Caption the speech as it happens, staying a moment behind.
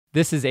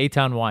This is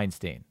Eitan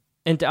Weinstein.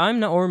 And I'm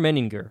Naor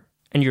Menninger,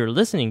 and you're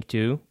listening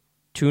to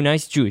Two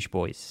Nice Jewish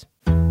Boys.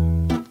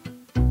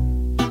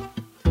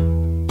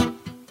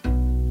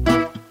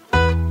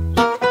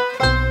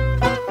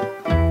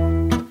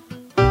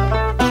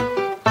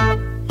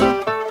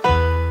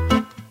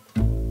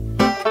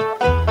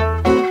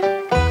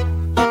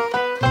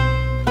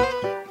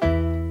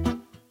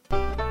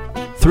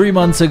 3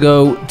 months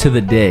ago to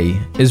the day,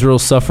 Israel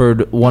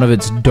suffered one of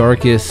its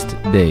darkest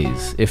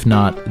days, if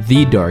not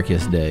the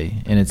darkest day,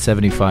 in its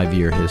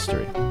 75-year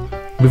history.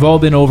 We've all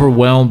been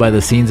overwhelmed by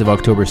the scenes of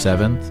October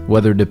 7th.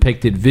 Whether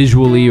depicted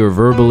visually or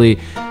verbally,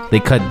 they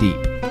cut deep.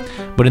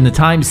 But in the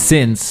time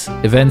since,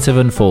 events have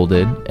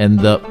unfolded, and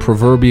the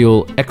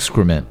proverbial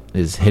excrement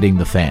is hitting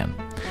the fan.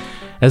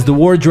 As the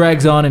war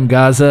drags on in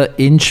Gaza,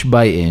 inch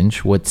by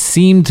inch, what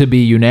seemed to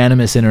be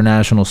unanimous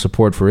international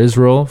support for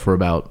Israel for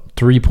about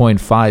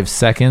 3.5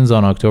 seconds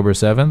on October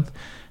 7th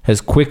has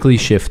quickly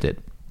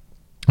shifted.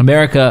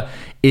 America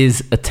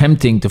is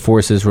attempting to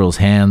force Israel's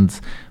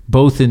hands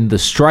both in the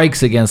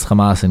strikes against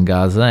Hamas in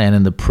Gaza and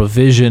in the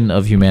provision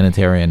of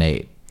humanitarian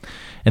aid.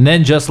 And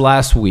then just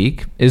last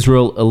week,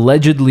 Israel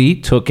allegedly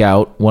took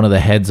out one of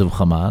the heads of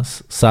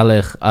Hamas,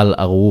 Saleh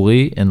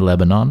Al-Arouri in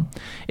Lebanon,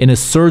 in a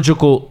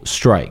surgical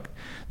strike.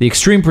 The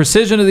extreme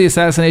precision of the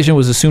assassination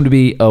was assumed to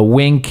be a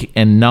wink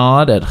and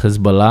nod at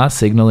Hezbollah,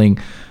 signaling,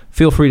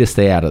 feel free to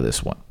stay out of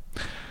this one.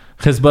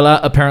 Hezbollah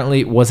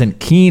apparently wasn't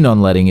keen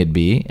on letting it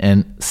be,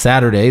 and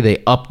Saturday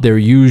they upped their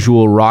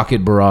usual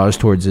rocket barrage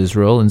towards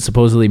Israel and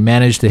supposedly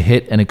managed to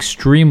hit an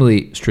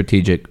extremely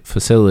strategic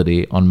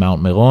facility on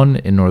Mount Meron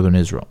in northern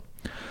Israel.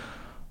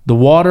 The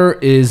water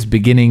is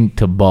beginning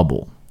to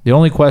bubble. The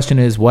only question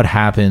is what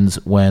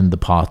happens when the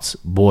pot's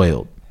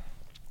boiled.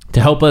 To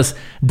help us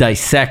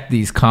dissect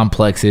these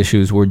complex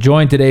issues, we're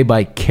joined today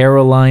by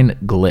Caroline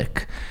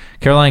Glick.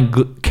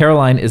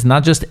 Caroline is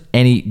not just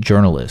any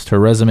journalist. Her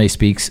resume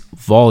speaks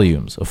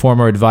volumes. A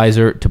former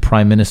advisor to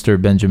Prime Minister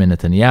Benjamin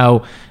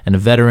Netanyahu and a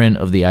veteran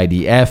of the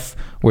IDF,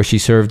 where she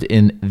served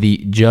in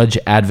the Judge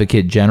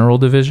Advocate General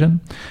Division.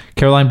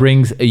 Caroline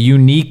brings a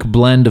unique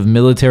blend of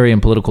military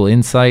and political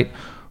insight.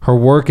 Her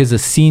work as a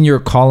senior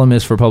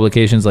columnist for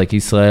publications like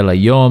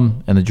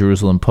Israel-Hamas and the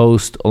Jerusalem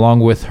Post, along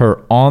with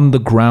her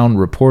on-the-ground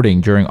reporting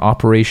during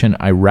Operation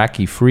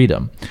Iraqi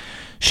Freedom,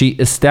 she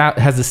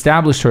has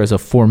established her as a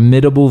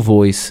formidable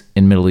voice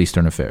in Middle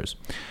Eastern affairs.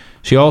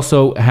 She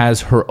also has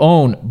her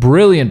own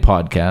brilliant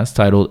podcast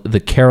titled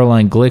The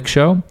Caroline Glick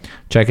Show.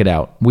 Check it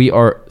out. We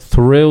are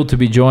thrilled to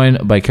be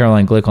joined by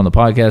Caroline Glick on the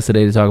podcast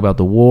today to talk about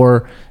the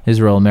war,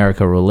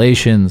 Israel-America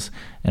relations,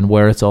 and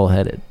where it's all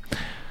headed.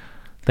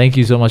 Thank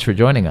you so much for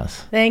joining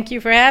us. Thank you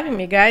for having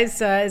me,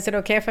 guys. Is it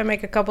okay if I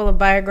make a couple of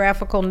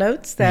biographical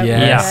notes?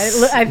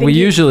 Yes. I think we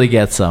usually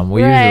get some.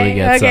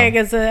 Okay,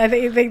 because I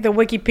think the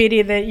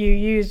Wikipedia that you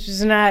used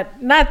is not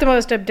the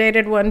most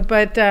updated one,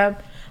 but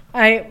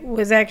I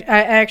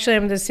actually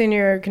am the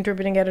senior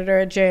contributing editor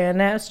at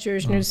JNS,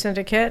 Jewish News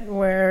Syndicate,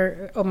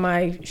 where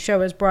my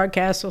show is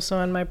broadcast also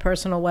on my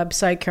personal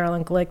website,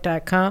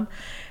 carolineglick.com.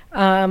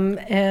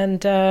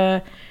 And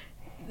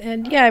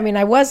yeah, I mean,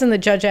 I was in the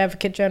Judge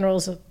Advocate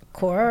General's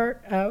Corps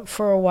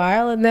for a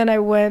while, and then I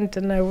went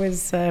and I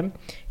was in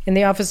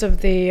the office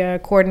of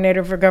the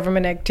coordinator for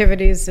government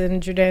activities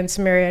in Judea and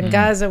Samaria and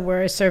Gaza,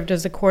 where I served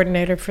as the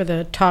coordinator for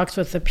the talks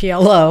with the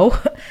PLO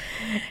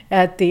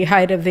at the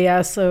height of the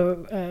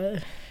Oslo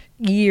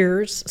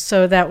years.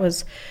 So that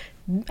was,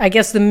 I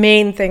guess, the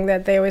main thing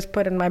that they always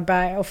put in my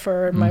bio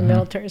for my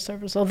military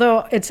service.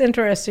 Although it's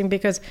interesting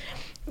because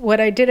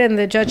what I did in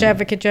the Judge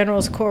Advocate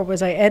General's Corps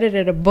was I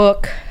edited a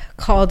book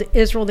called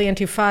Israel, the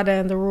Intifada,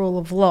 and the Rule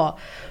of Law,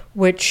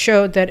 which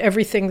showed that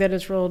everything that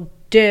Israel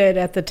did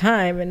at the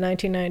time in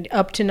 1990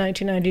 up to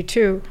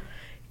 1992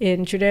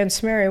 in Judea and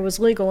Samaria was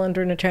legal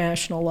under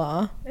international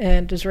law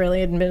and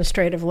Israeli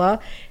administrative law.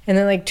 And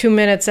then like 2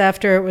 minutes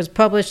after it was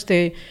published,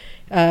 the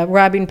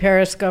Rabin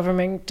Peres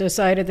government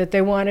decided that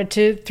they wanted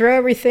to throw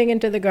everything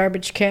into the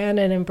garbage can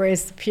and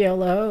embrace the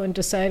PLO, and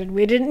decided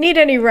we didn't need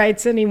any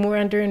rights anymore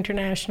under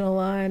international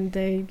law, and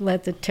they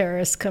let the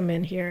terrorists come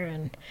in here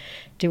and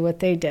do what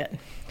they did.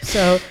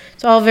 So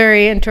it's all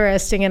very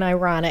interesting and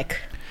ironic.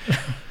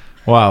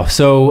 Wow.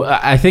 So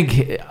I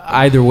think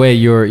either way,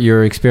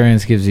 your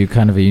experience gives you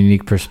kind of a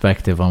unique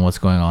perspective on what's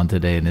going on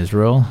today in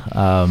Israel,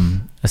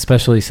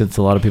 especially since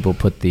a lot of people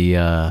put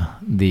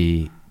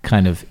the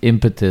kind of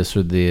impetus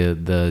or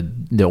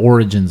the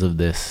origins of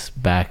this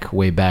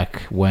way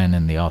back when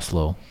in the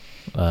Oslo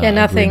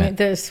nothing agreement.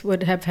 This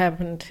would have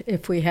happened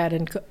if we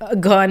hadn't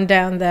gone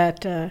down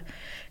that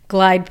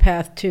glide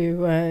path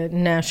to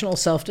national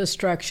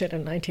self-destruction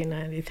in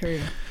 1993.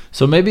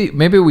 So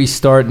maybe we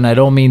start, and I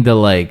don't mean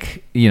to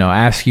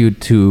ask you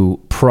to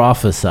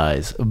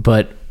prophesize,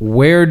 but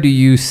where do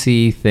you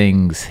see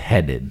things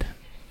headed?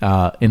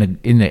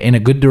 In a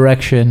good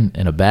direction,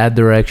 in a bad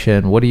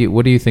direction? What do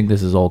you think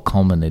this is all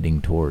culminating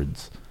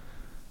towards?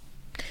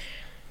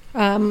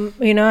 I'm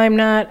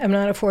not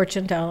a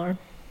fortune teller.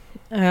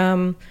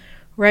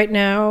 Right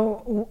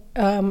now,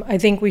 I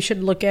think we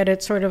should look at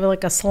it sort of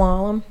like a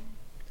slalom.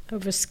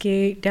 of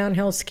a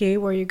downhill ski,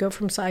 where you go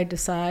from side to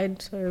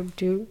side. So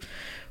do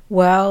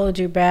well,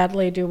 do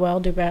badly, do well,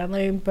 do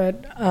badly.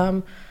 But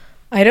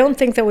I don't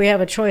think that we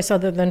have a choice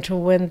other than to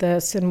win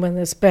this and win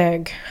this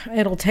big.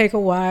 It'll take a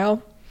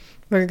while.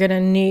 We're going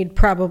to need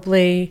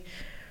probably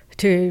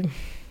to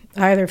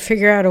either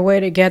figure out a way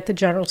to get the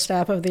general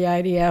staff of the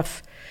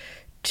IDF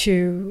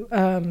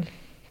to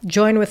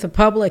join with the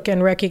public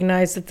and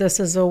recognize that this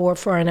is a war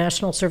for our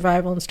national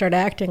survival and start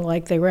acting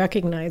like they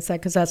recognize that,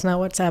 because that's not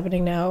what's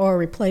happening now, or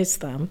replace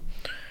them.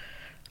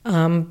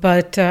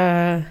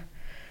 I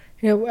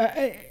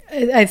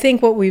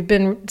think what we've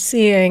been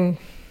seeing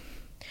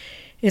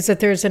is that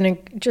there's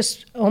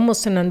just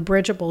almost an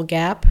unbridgeable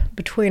gap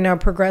between our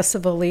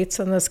progressive elites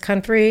in this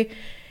country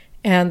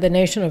and the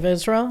nation of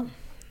Israel.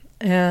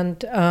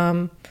 And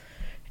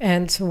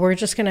so we're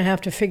just going to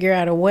have to figure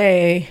out a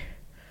way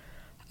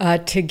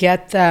to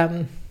get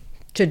them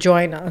to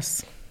join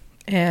us.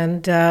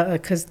 And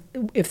because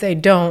if they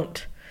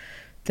don't,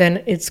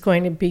 then it's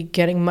going to be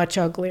getting much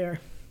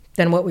uglier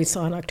than what we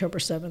saw on October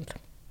 7th.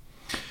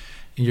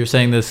 You're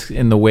saying this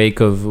in the wake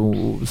of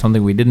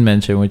something we didn't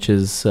mention, which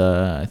is,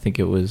 I think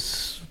it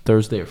was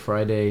Thursday or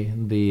Friday,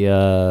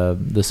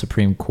 the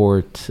Supreme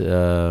Court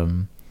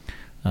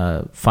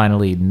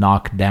finally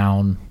knocked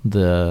down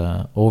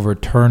the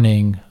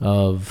overturning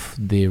of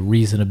the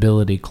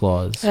reasonability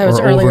clause. It was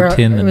earlier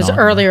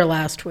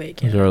last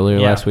week. It was earlier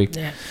last week.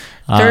 Yeah.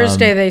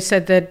 Thursday, they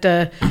said that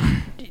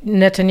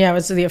Netanyahu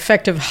is the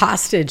effective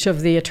hostage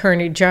of the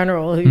attorney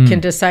general, who can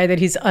decide that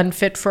he's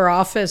unfit for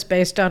office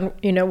based on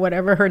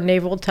whatever her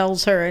navel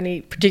tells her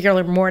any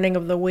particular morning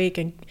of the week,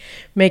 and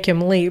make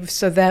him leave.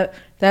 So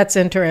that's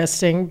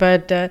interesting.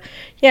 But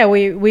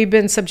we've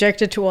been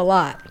subjected to a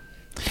lot.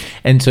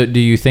 And so, do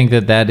you think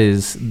that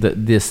is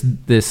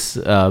this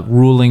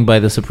ruling by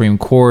the Supreme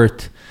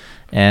Court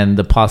and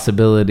the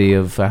possibility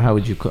of how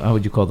would you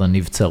call the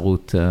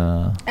nivtzarut,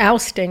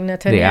 ousting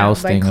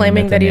Netanyahu by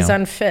claiming that he's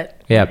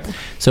unfit? Yeah.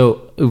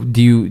 So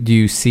do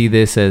you see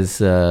this as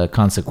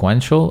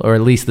consequential, or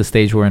at least the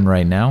stage we're in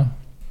right now?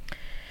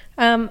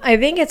 I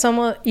think it's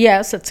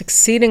it's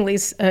exceedingly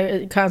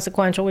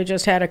consequential. We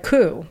just had a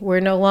coup. We're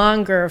no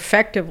longer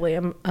effectively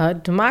a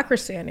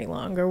democracy any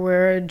longer.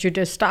 We're a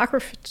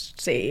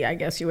judistocracy, I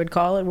guess you would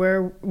call it.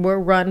 We're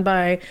run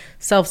by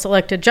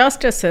self-selected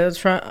justices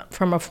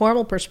from a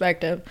formal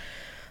perspective.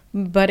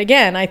 But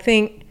again, I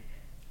think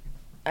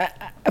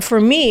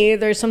for me,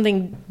 there's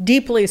something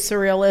deeply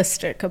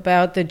surrealistic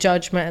about the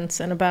judgments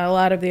and about a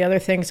lot of the other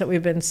things that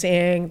we've been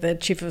seeing. The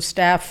chief of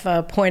staff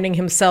appointing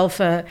himself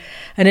an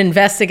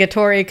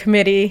investigatory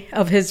committee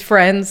of his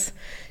friends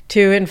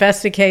to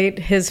investigate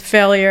his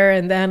failure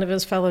and that of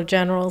his fellow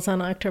generals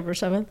on October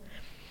 7th.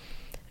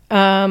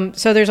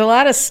 So there's a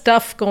lot of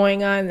stuff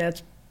going on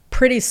that's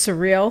pretty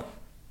surreal,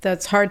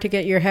 that's hard to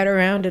get your head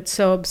around. It's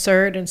so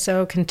absurd and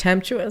so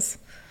contemptuous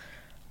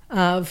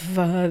of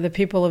the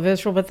people of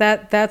Israel. But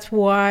that's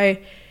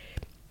why,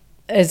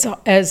 as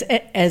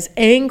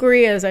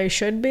angry as I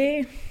should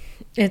be,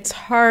 it's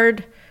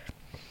hard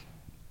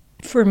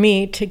for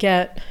me to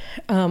get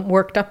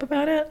worked up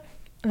about it.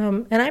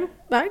 And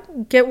I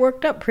get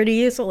worked up pretty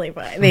easily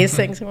by these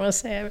things. I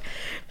must say, I've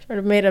sort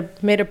of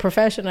made a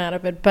profession out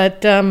of it.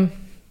 But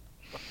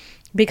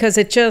because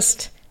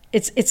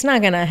it's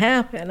not going to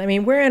happen. I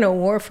mean, we're in a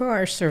war for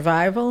our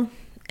survival.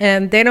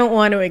 And they don't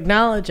want to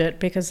acknowledge it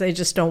because they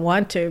just don't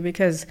want to,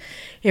 because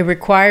it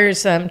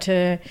requires them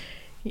to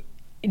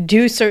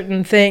do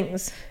certain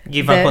things.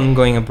 Give up on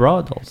going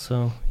abroad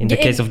also, in the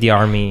case of the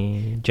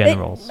army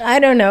generals. I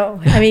don't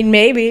know. I mean,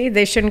 maybe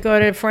they shouldn't go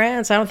to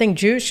France. I don't think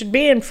Jews should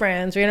be in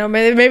France.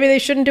 Maybe they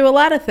shouldn't do a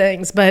lot of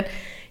things. But,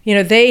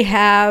 they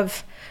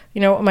have,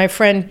 my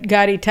friend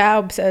Gadi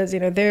Taub says,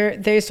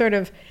 they sort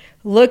of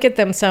look at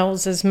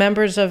themselves as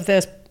members of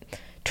this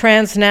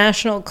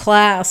transnational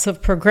class of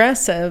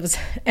progressives,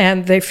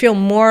 and they feel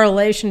more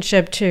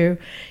relationship to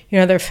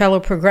their fellow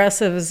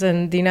progressives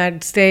in the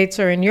United States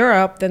or in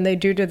Europe than they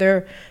do to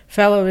their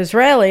fellow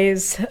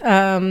Israelis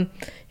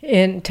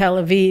in Tel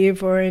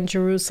Aviv or in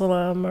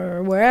Jerusalem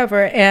or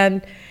wherever.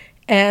 And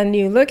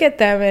you look at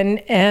them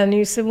and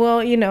you say,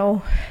 well, you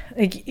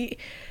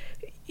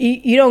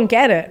don't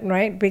get it,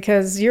 right?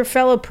 Because your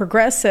fellow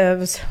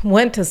progressives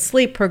went to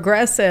sleep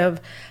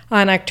progressive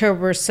on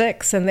October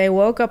 6th, and they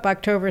woke up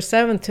October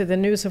 7th to the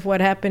news of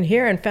what happened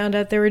here and found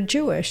out they were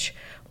Jewish.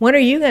 When are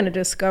you going to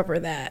discover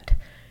that?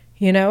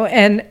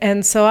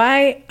 And so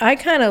I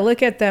kind of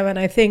look at them and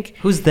I think...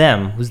 Who's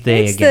them? Who's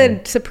they again?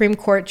 It's the Supreme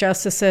Court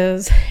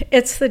justices.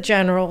 It's the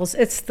generals.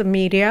 It's the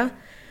media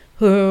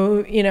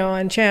who,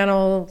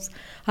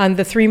 on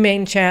the three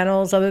main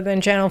channels other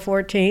than Channel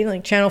 14.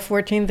 Like Channel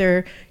 14,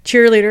 they're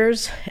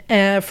cheerleaders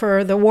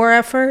for the war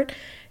effort,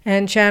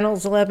 and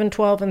channels 11,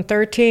 12, and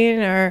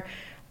 13 are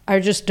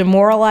just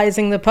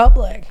demoralizing the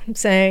public,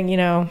 saying,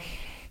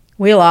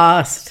 we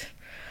lost,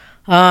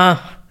 or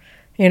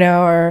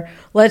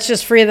let's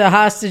just free the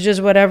hostages,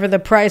 whatever the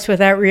price,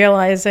 without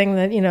realizing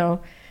that,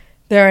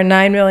 there are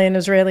 9 million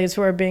Israelis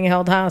who are being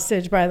held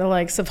hostage by the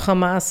likes of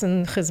Hamas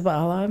and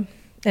Hezbollah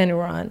and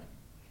Iran.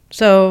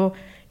 So,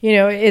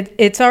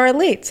 it's our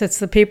elites. It's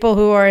the people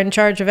who are in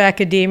charge of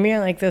academia,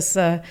 like this,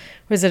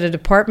 was it a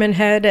department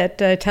head at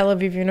Tel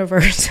Aviv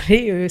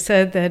University who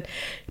said that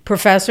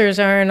professors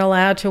aren't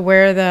allowed to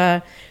wear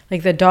the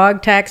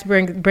dog tags,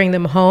 bring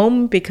them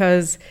home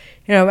because,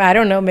 I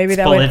don't know, maybe it's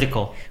that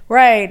political.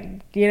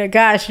 Right.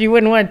 Gosh, you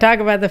wouldn't want to talk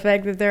about the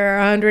fact that there are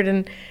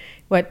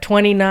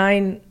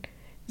 129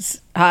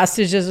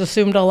 hostages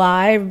assumed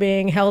alive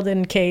being held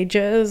in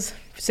cages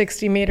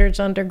 60 meters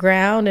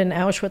underground in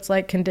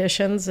Auschwitz-like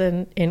conditions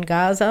in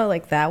Gaza.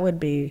 Like, that would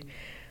be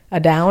a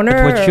downer.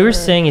 But what you're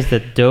saying is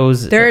that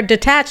they're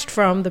detached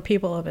from the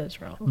people of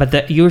Israel. But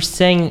that you're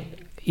saying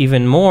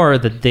even more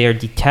that they are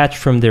detached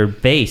from their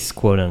base,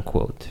 quote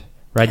unquote,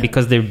 right?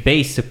 Because their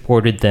base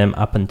supported them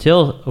up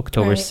until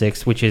October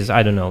 6th, which is,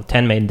 I don't know,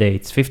 10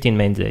 mandates, 15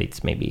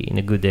 mandates, maybe in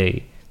a good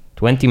day,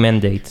 20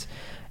 mandates.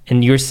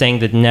 And you're saying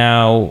that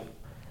now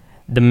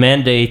the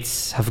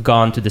mandates have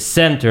gone to the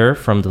center,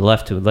 from the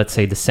left to, let's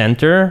say, the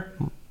center,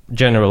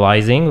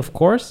 generalizing, of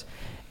course.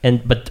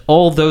 But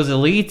all those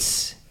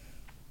elites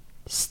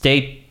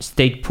stayed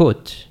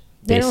put, basically.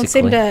 They don't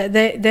seem to.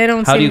 They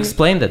don't. How do you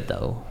explain that,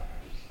 though?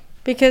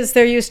 Because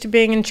they're used to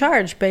being in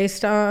charge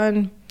based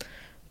on,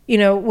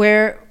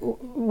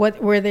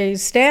 where they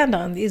stand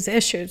on these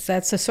issues.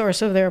 That's the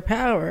source of their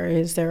power,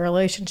 is their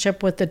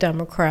relationship with the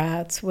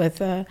Democrats,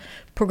 with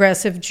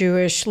progressive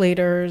Jewish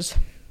leaders,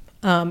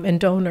 and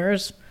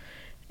donors,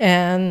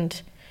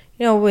 and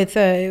with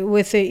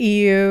the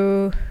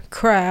EU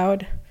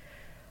crowd,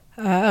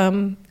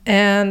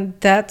 and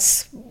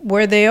that's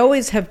where they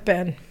always have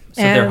been.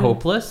 So they're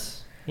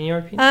hopeless, in your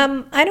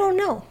opinion? I don't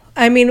know.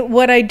 I mean,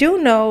 what I do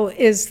know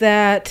is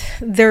that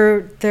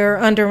they're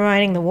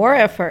undermining the war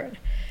effort,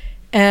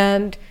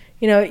 and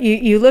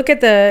you look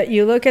at the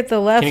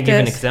leftists. Can you give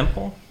an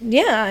example?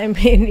 Yeah, I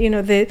mean,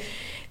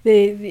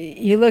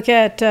 you look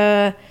at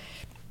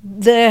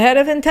the head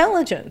of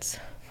intelligence,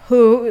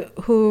 who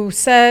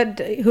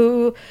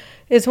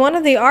is one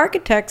of the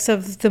architects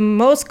of the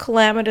most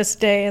calamitous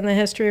day in the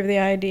history of the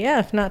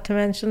IDF, not to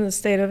mention the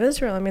state of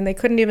Israel. I mean, they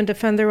couldn't even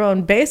defend their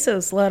own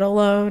bases, let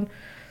alone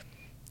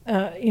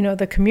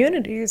the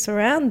communities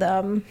around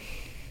them.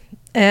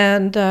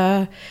 And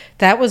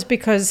that was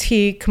because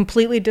he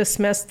completely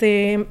dismissed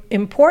the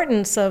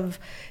importance of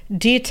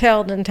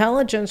detailed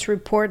intelligence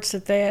reports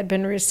that they had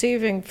been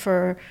receiving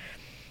for,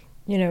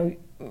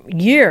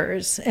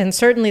 years. And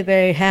certainly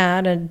they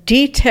had a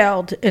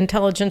detailed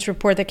intelligence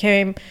report that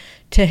came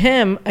to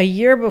him a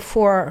year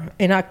before,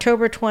 in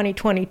October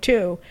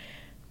 2022,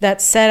 that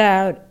set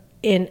out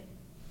in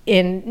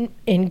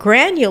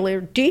granular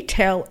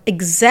detail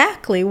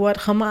exactly what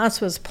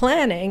Hamas was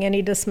planning, and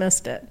he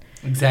dismissed it.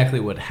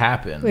 Exactly what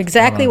happened.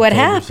 Exactly what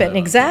happened.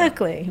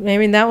 Exactly. I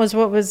mean, that was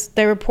what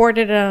they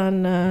reported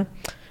on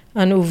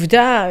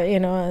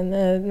Uvda, on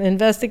the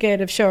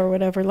investigative show or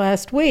whatever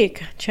last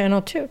week,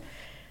 Channel 2.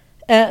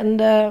 And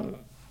that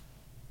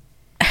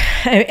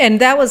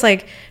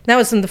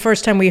wasn't the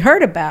first time we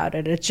heard about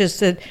it. It's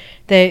just that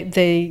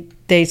they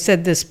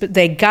said this, but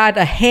they got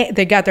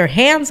their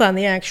hands on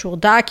the actual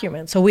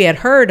document. So we had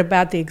heard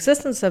about the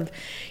existence of,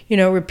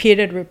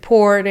 repeated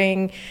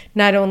reporting,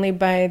 not only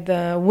by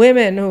the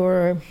women who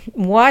were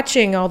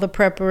watching all the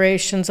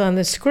preparations on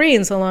the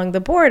screens along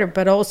the border,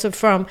 but also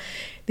from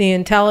the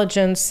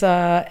intelligence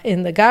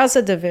in the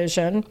Gaza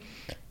division,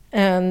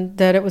 and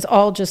that it was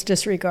all just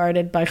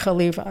disregarded by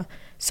Khalifa.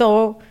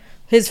 So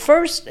his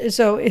first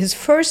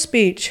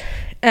speech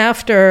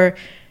after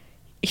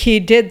he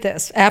did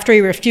this, after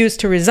he refused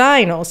to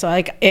resign also,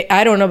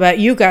 I don't know about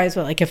you guys,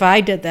 but if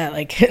I did that,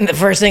 the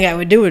first thing I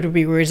would do would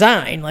be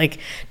resign.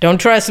 Don't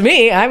trust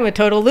me, I'm a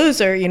total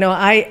loser.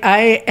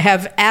 I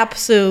have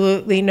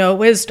absolutely no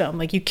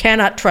wisdom. You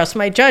cannot trust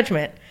my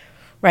judgment,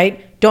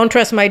 right? Don't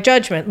trust my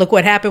judgment. Look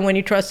what happened when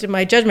you trusted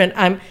my judgment.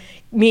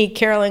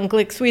 Caroline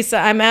Glick Show,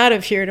 I'm out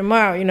of here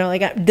tomorrow.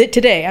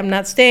 Today, I'm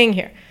not staying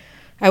here.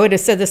 I would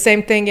have said the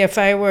same thing if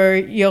I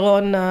were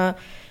Yaron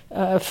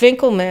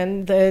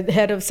Finkelman, the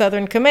head of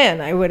Southern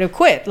Command. I would have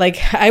quit.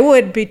 I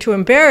would be too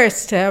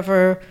embarrassed to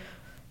ever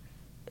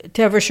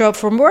show up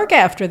from work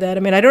after that. I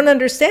mean, I don't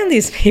understand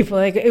these people.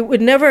 It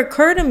would never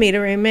occur to me to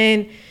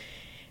remain.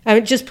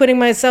 I'm just putting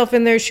myself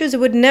in their shoes. It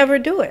would never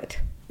do it.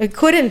 It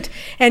couldn't.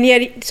 And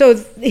yet, so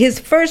his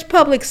first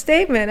public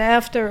statement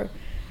after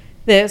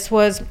this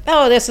was,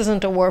 this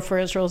isn't a war for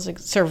Israel's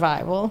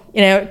survival,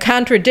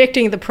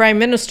 contradicting the prime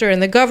minister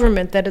and the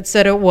government that had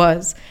said it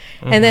was.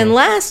 Mm-hmm. And then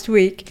last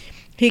week,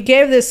 he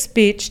gave this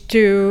speech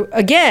to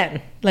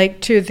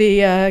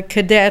the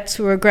cadets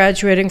who were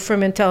graduating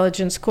from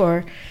intelligence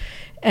corps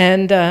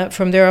and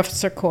from their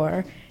officer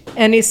corps.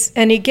 And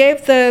he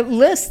gave the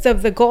list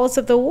of the goals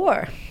of the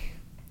war: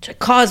 to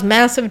cause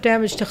massive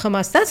damage to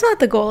Hamas. That's not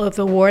the goal of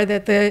the war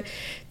that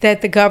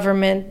the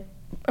government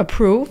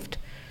approved.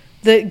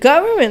 The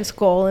government's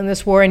goal in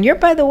this war, and you're,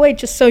 by the way,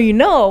 just so you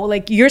know,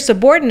 you're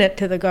subordinate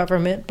to the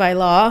government by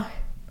law,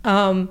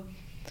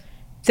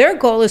 their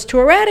goal is to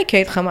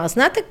eradicate Hamas,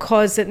 not to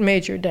cause it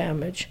major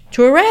damage,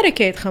 to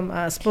eradicate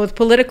Hamas, both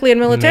politically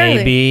and militarily.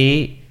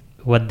 Maybe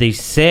what they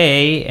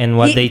say and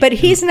what they... But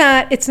he's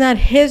not, it's not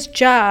his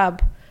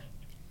job.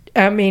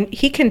 I mean,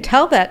 he can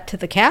tell that to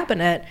the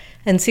cabinet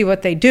and see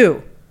what they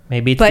do.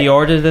 Maybe it's the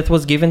order that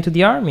was given to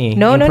the army in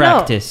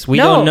practice. We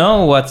don't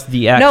know what's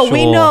the actual...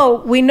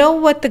 No, we know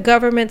what the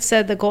government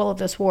said the goal of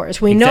this war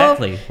is. We know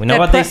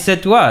what they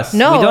said to us.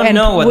 No, we don't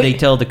know what they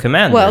tell the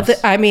commanders. Well,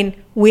 I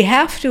mean, we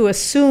have to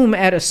assume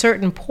at a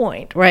certain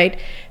point, right,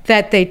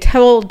 that they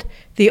told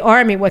the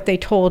army what they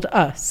told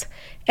us.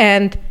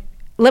 And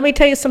let me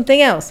tell you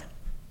something else.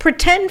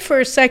 Pretend for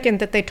a second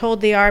that they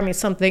told the army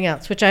something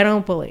else, which I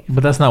don't believe.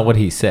 But that's not what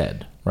he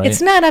said, right?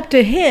 It's not up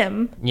to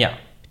him. Yeah.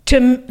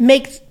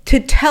 To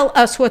tell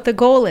us what the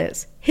goal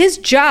is. His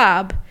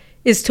job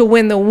is to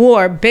win the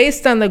war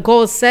based on the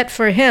goals set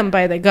for him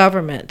by the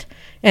government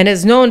and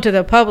is known to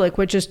the public,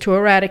 which is to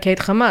eradicate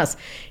Hamas.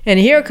 And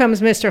here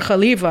comes Mr.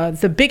 Khalifa,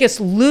 the biggest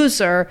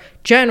loser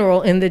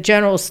general in the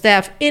general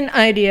staff in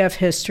IDF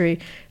history.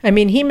 I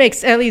mean, he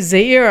makes Eli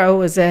Zaira, who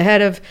was the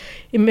head of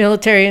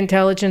military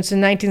intelligence in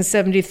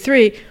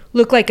 1973,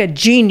 look like a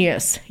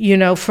genius,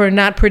 for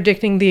not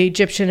predicting the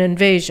Egyptian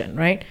invasion,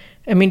 right?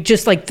 I mean,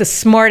 just like the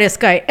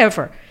smartest guy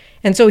ever.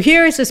 And so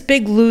here is this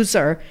big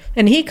loser,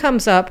 and he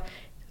comes up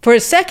for a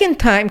second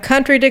time,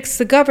 contradicts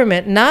the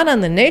government, not on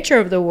the nature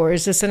of the war,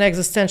 is this an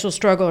existential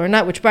struggle or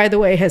not, which, by the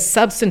way, has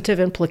substantive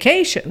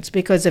implications,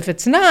 because if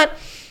it's not,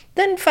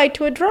 then fight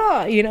to a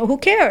draw. Who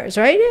cares,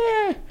 right?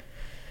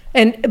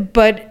 Yeah.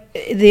 But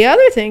the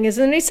other thing is,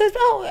 and he says,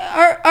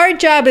 our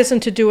job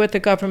isn't to do what the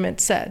government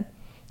said.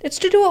 It's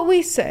to do what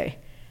we say.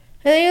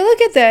 And then you look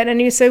at that and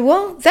you say,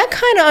 well, that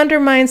kind of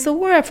undermines the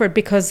war effort,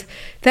 because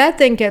that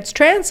then gets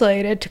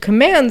translated to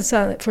commands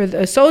for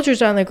the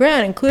soldiers on the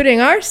ground, including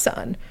our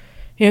son,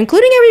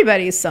 including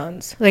everybody's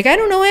sons. Like, I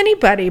don't know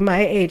anybody my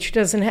age who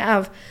doesn't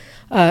have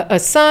a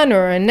son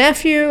or a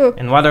nephew.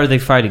 And what are they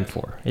fighting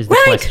for is the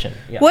question.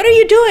 Yeah. What are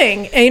you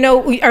doing?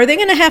 Are they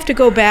going to have to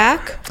go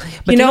back?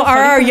 But are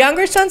our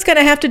younger sons going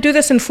to have to do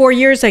this in 4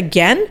 years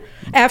again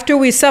after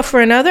we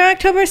suffer another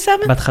October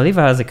 7th? But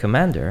Khalifa has a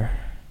commander.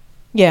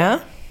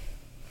 Yeah.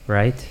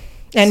 Right?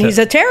 And he's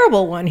a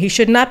terrible one. He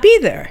should not be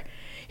there.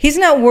 He's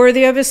not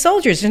worthy of his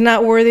soldiers. He's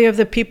not worthy of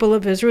the people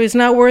of Israel. He's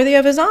not worthy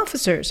of his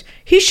officers.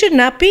 He should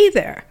not be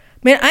there. I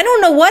mean, I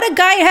don't know what a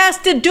guy has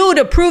to do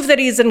to prove that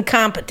he's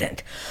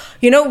incompetent.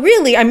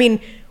 Really, I mean,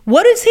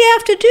 what does he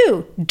have to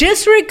do?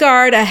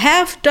 Disregard a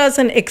half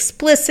dozen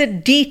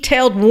explicit,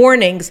 detailed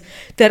warnings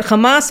that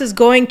Hamas is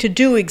going to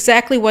do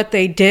exactly what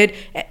they did,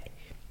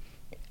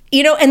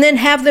 and then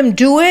have them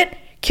do it?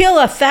 Kill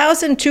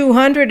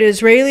 1,200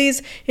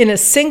 Israelis in a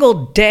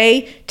single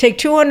day, take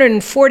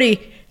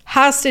 240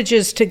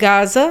 hostages to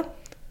Gaza,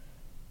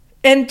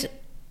 and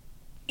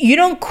you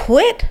don't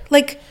quit?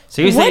 Like,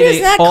 so you're what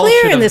is not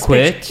clear in this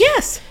quit? picture?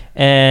 Yes.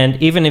 And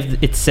even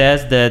if it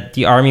says that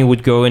the army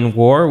would go in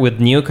war with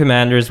new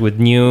commanders, with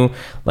new,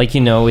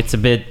 it's a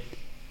bit,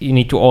 you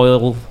need to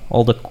oil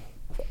all the,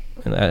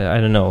 I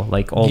don't know,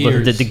 like all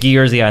gears. the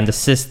gears, and the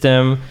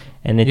system.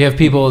 And you have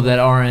people that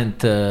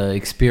aren't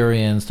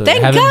experienced. Or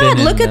Thank haven't God!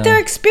 been Look at their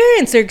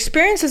experience. Their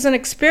experience is an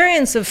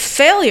experience of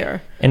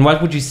failure. And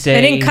what would you say?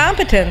 And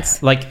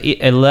incompetence. Like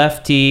a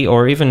lefty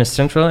or even a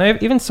central,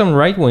 even some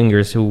right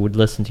wingers who would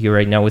listen to you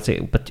right now would say,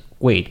 "But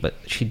wait, but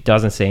she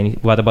doesn't say anything.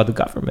 What about the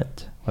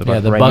government? What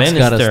about the buck's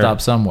got to stop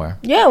somewhere."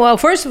 Yeah, well,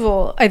 first of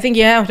all, I think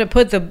you have to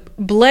put the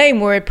blame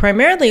where it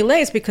primarily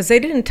lays, because they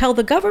didn't tell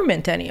the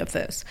government any of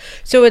this.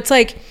 So it's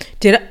like,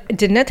 did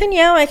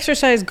Netanyahu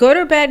exercise good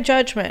or bad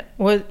judgment?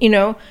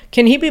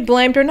 Can he be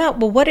blamed or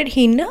not? Well, what did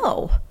he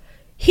know?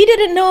 He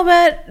didn't know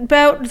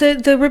about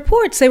the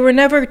reports. The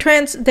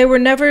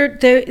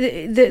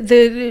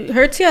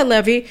Herzl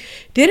Halevi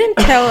didn't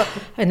tell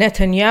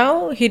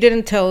Netanyahu. He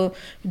didn't tell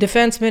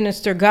Defense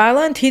Minister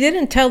Gallant. He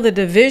didn't tell the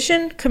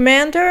division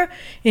commander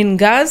in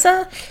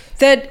Gaza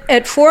that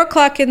at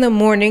 4:00 in the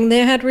morning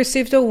they had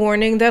received a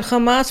warning that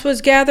Hamas was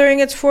gathering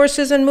its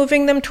forces and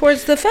moving them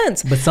towards the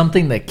fence. But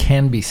something that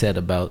can be said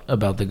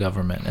about the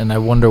government, and I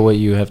wonder what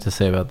you have to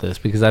say about this,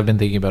 because I've been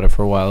thinking about it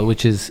for a while,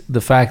 which is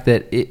the fact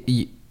that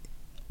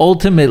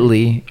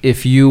ultimately,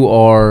 if you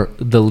are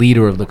the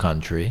leader of the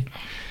country,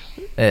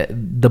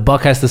 the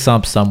buck has to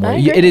stop somewhere.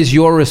 It is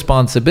your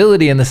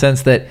responsibility in the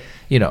sense that,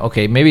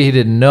 okay, maybe he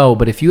didn't know,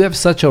 but if you have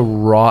such a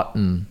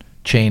rotten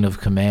chain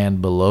of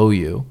command below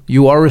you,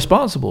 you are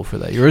responsible for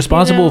that. You're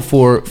responsible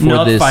for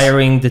not this.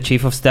 Firing the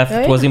chief of staff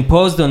that was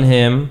imposed on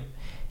him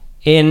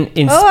in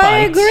spite. I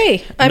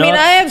agree. I mean,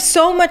 I have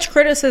so much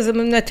criticism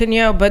of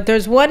Netanyahu, but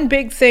there's one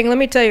big thing. Let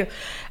me tell you,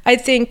 I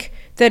think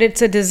that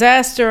it's a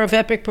disaster of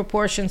epic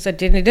proportions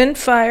that he didn't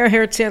fire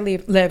Herzl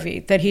Halevi,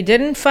 that he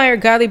didn't fire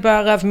Gali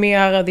Baharav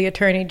Miara, the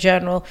Attorney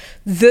General,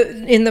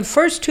 in the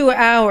first 2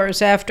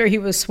 hours after he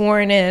was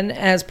sworn in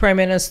as Prime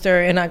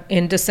Minister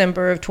in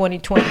December of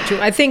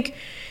 2022. I think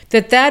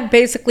that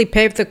basically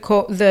paved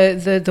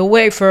the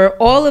way for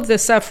all of the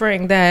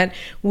suffering that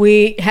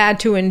we had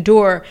to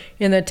endure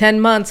in the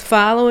 10 months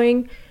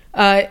following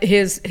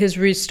his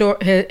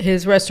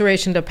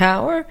restoration to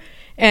power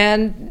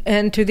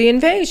and to the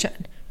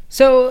invasion.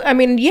 So, I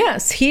mean,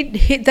 yes, he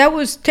that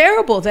was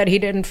terrible that he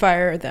didn't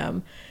fire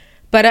them.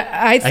 But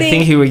I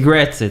think he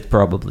regrets it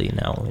probably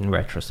now in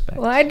retrospect.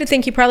 Well, I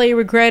think he probably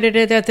regretted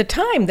it at the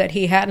time that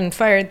he hadn't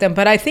fired them.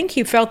 But I think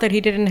he felt that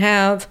he didn't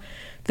have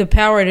the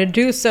power to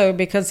do so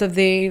because of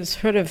the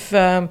sort of...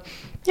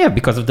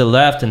 because of the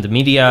left and the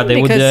media.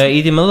 They would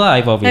eat him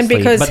alive, obviously.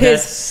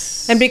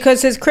 And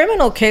because his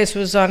criminal case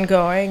was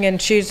ongoing and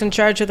she's in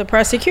charge of the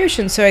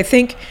prosecution. So I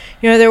think,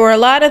 there were a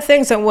lot of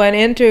things that went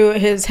into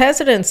his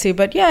hesitancy.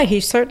 But yeah, he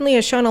certainly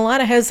has shown a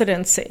lot of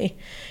hesitancy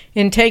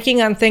in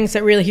taking on things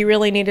that he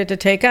really needed to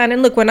take on.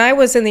 And look, when I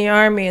was in the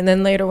army and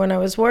then later when I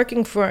was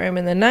working for him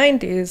in the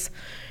 90s,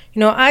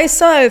 I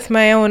saw with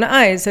my own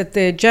eyes that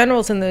the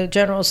generals and the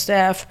general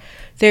staff,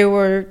 they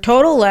were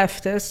total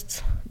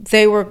leftists.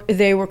 They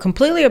were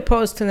completely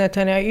opposed to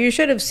Netanyahu. You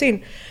should have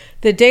seen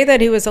the day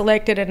that he was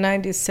elected in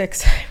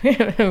 96,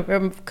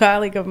 a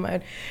colleague of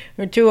mine,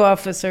 or two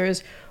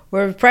officers,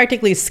 were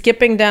practically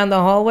skipping down the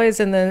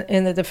hallways in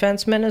the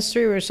defense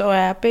ministry. We were so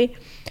happy.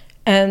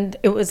 And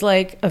it was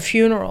like a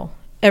funeral.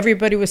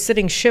 Everybody was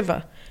sitting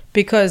shiva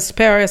because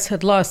Paris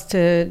had lost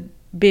to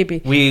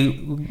Bibi.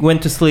 We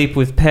went to sleep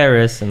with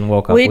Paris and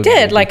woke up with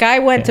Bibi. Like I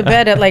went to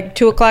bed at like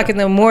 2 o'clock in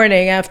the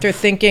morning after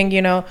thinking,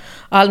 Al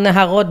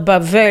Naharot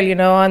Bavel,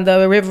 on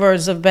the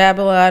rivers of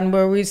Babylon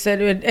where we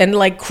said, and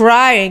like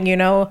crying,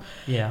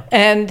 Yeah.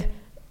 And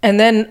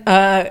then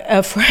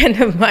a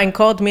friend of mine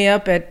called me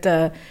up at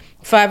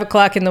 5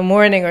 o'clock in the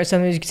morning or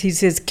something. He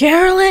says,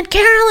 Caroline,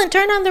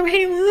 turn on the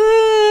radio.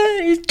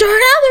 Turn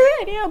on the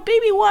radio.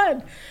 Bibi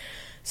won.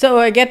 So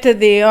I get to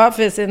the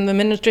office in the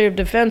Ministry of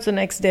Defense the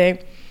next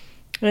day.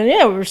 And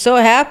we were so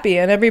happy,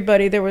 and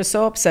everybody there was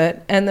so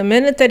upset. And the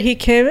minute that he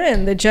came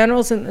in, the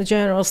generals and the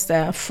general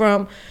staff,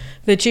 from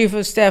the chief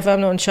of staff,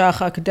 Amnon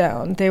Shachak,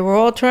 down, they were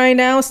all trying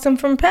to oust him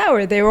from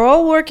power. They were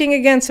all working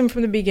against him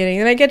from the beginning.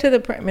 And I get to the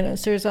Prime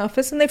Minister's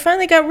office, and they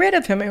finally got rid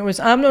of him. It was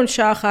Amnon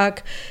Shachak,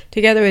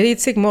 together with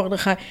Itzik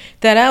Mordechai,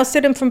 that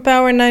ousted him from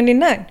power in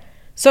 99.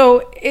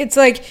 So it's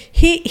like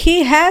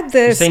he had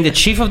this... You're saying the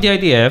chief of the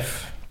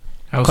IDF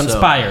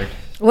conspired.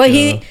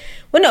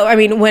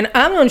 When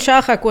Amnon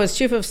Shachak was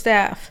chief of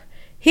staff,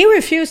 he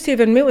refused to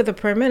even meet with the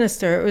prime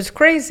minister. It was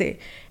crazy.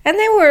 And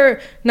they were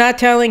not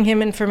telling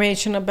him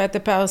information about the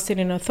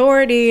Palestinian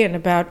Authority and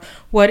about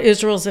what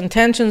Israel's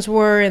intentions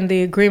were in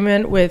the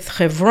agreement with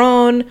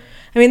Hebron.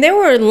 They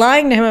were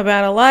lying to him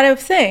about a lot of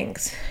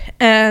things.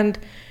 And,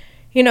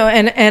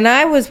 and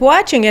I was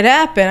watching it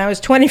happen. I was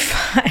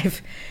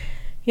 25,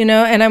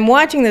 and I'm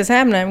watching this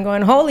happen. I'm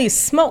going, holy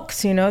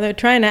smokes, they're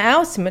trying to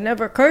oust him. It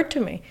never occurred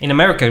to me. In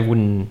America, it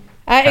wouldn't...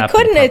 It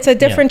couldn't. It's a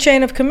different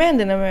chain of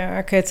command in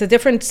America. It's a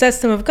different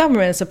system of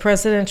government. It's a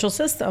presidential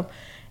system.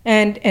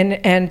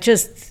 And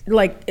just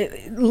like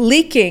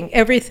leaking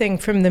everything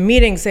from the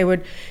meetings, they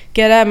would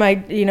get out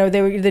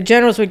the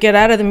generals would get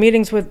out of the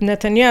meetings with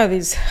Netanyahu,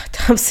 these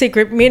top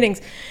secret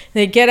meetings.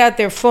 They'd get out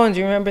their phones.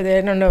 You remember,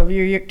 I don't know if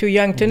you're too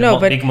young to know,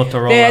 but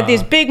they had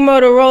these big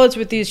Motorola's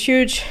with these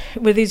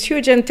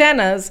huge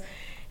antennas,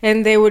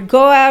 and they would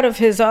go out of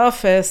his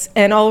office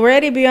and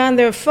already be on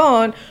their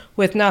phone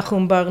with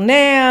Nahum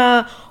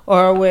Barnea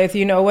or with,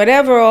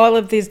 whatever, all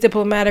of these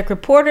diplomatic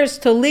reporters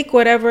to leak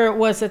whatever it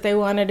was that they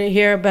wanted to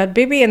hear about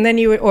Bibi. And then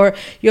or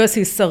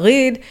Yossi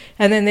Sarid,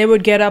 and then they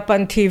would get up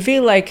on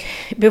TV, like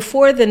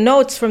before the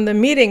notes from the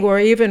meeting were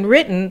even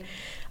written,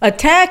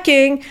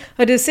 attacking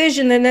a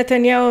decision that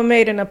Netanyahu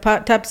made in a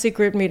top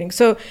secret meeting.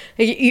 So,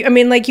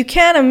 you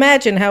can't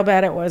imagine how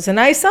bad it was. And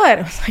I saw it.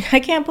 I was like, I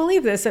can't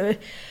believe this. Well,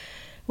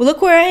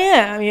 look where I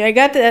am. I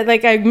got to,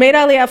 I made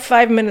Aliyah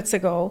 5 minutes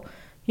ago.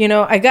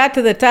 I got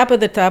to the top of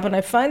the top, and I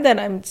find that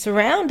I'm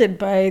surrounded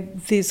by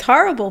these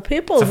horrible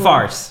people. It's a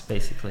farce,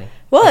 basically.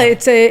 Well,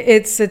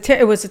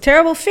 it was a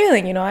terrible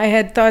feeling. I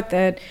had thought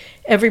that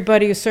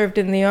everybody who served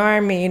in the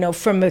army,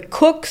 from the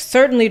cook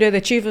certainly to the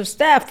chief of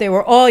staff, they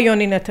were all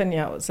Yoni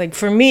Netanyahu's. Like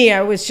for me,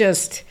 I was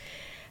just,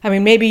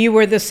 maybe you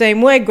were the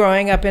same way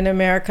growing up in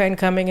America and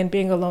coming and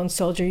being a lone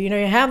soldier. You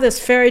have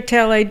this fairy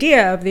tale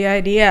idea of the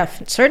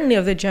IDF, certainly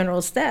of the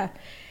general staff.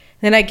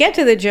 Then I get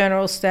to the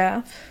general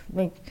staff,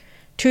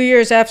 2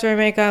 years after I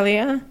make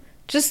Aliyah,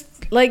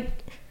 just like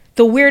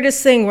the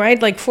weirdest thing,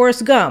 right? Like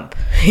Forrest Gump,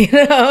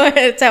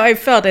 That's how I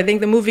felt. I think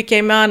the movie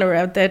came on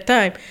around that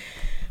time.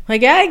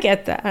 Like, I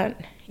get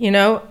that,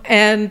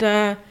 and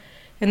there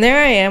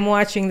I am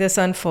watching this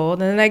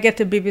unfold. And then I get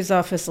to Bibi's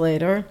office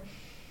later.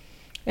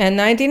 And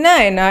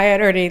 99, I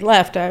had already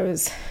left. I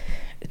was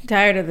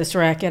tired of this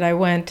racket. I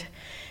went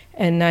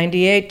in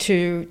 98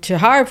 to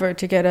Harvard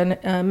to get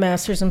a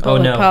master's in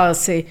public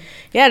policy.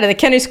 Yeah, to the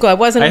Kennedy School. I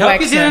wasn't. I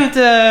hope you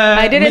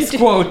didn't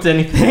misquote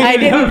anything. I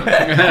didn't.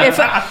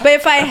 But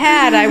if I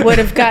had, I would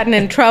have gotten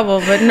in trouble.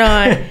 But no,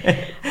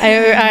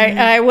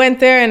 I went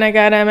there and I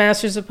got a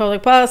master's in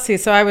public policy.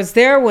 So I was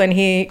there when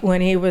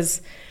he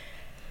was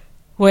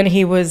when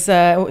he was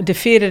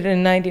defeated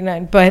in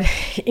 99. But,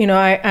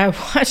 I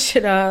watched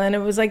it all, and it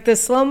was like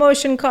this slow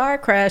motion car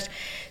crash.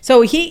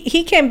 So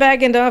he came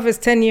back into office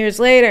 10 years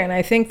later, and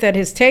I think that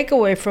his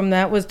takeaway from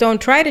that was don't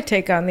try to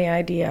take on the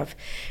IDF.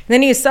 And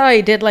then you saw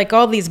he did like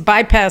all these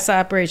bypass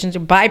operations,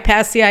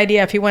 bypass the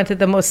IDF. He went to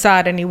the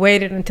Mossad, and he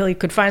waited until he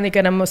could finally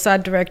get a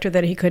Mossad director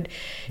that he could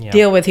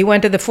deal with. He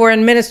went to the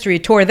foreign ministry,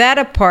 tore that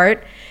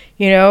apart,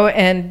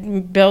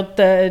 and built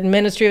the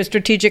Ministry of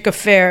Strategic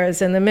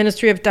Affairs and the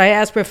Ministry of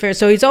Diaspora Affairs.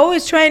 So he's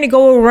always trying to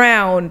go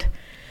around,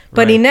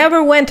 but he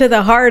never went to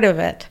the heart of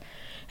it.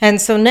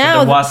 And so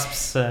now, the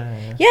wasps. To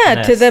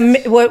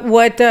the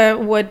what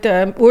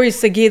Uri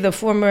Sagi, the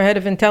former head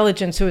of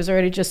intelligence, who has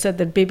already just said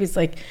that Bibi's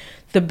like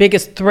the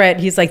biggest threat.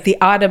 He's like the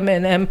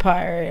Ottoman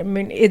Empire. I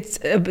mean, it's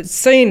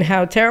insane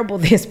how terrible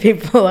these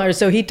people are.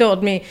 So he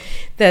told me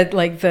that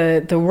like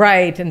the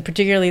right, and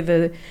particularly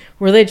the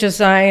religious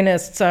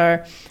Zionists,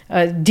 are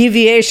a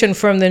deviation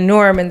from the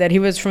norm, and that he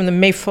was from the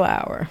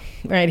Mayflower.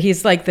 Right?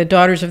 He's like the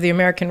Daughters of the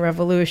American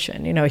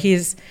Revolution.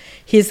 He's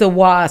the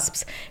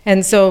WASPs.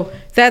 And so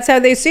that's how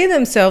they see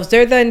themselves.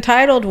 They're the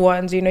entitled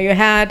ones. You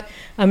had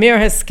Amir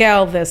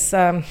Haskel, this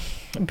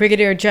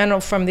brigadier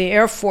general from the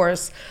Air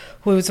Force,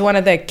 who was one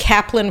of the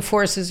Kaplan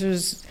forces,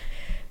 who's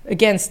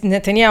against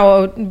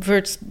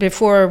Netanyahu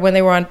before, when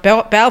they were on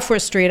Balfour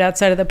Street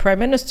outside of the Prime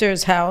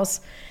Minister's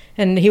house.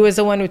 And he was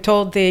the one who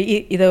told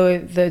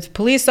the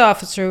police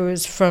officer who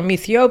was from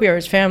Ethiopia,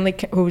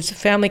 whose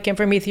family came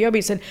from Ethiopia,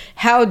 he said,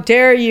 "How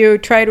dare you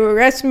try to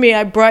arrest me?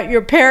 I brought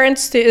your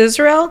parents to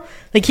Israel."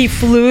 Like, he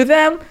flew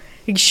them.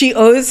 Like, she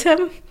owes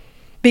him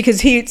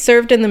because he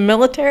served in the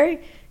military.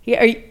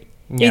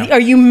 Are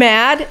you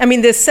mad? I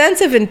mean, this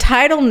sense of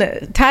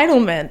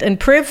entitlement and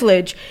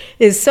privilege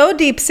is so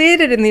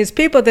deep-seated in these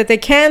people that they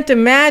can't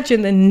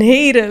imagine the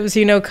natives,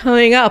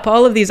 coming up,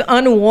 all of these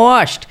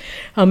unwashed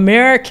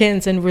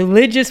Americans and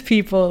religious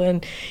people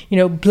and,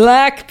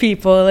 black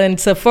people and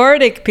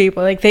Sephardic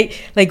people.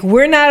 Like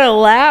we're not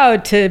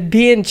allowed to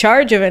be in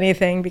charge of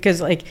anything because,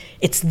 like,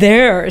 it's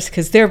theirs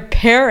because their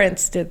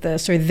parents did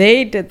this or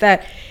they did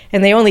that.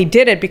 And they only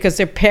did it because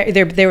they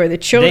were the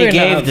children of. They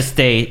gave the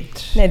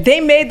state. They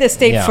made the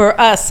state for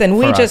us, and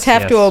we just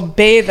have to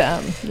obey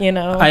them,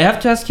 I have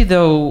to ask you,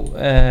 though,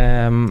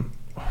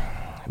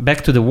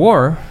 back to the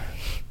war,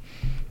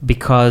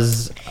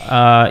 because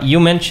you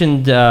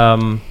mentioned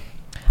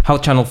how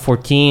Channel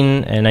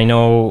 14, and I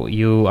know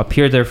you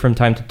appear there from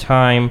time to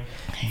time,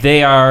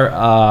 they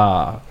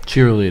are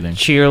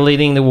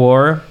cheerleading the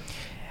war.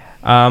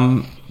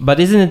 But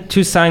isn't it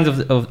two sides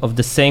of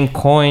the same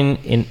coin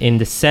in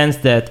the sense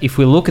that if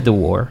we look at the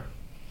war,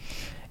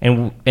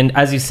 and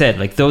as you said,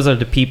 like, those are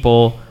the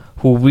people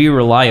who we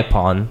rely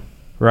upon,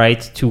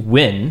 right, to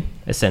win,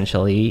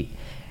 essentially.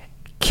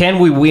 Can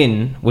we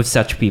win with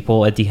such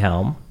people at the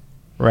helm,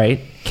 right?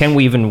 Can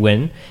we even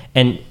win?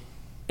 And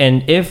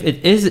if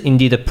it is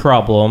indeed a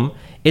problem,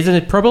 isn't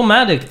it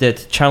problematic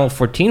that Channel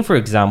 14, for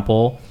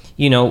example,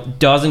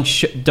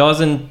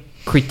 doesn't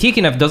critique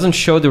enough, doesn't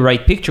show the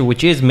right picture,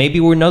 which is maybe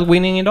we're not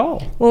winning at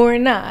all. Well, we're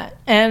not.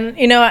 And,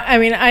 I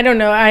mean, I don't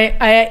know.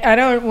 I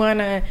don't want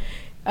to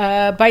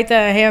bite the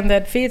hand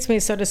that feeds me,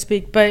 so to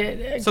speak.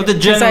 But so the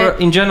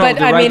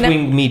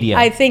right-wing media.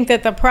 I think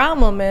that the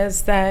problem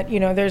is that,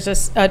 there's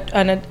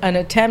an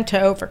attempt to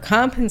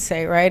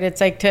overcompensate, right?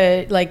 It's like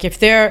if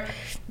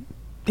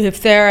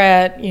they're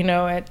at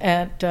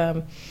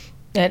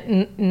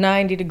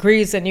 90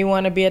 degrees and you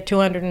want to be at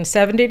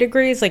 270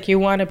 degrees, like you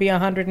want to be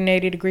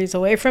 180 degrees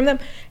away from them.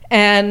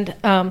 And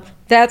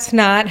that's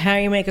not how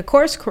you make a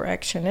course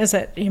correction, is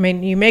it? I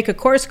mean, you make a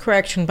course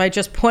correction by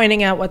just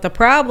pointing out what the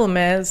problem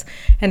is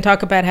and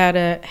talk about how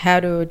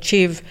to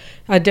achieve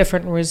a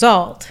different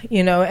result,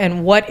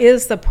 and what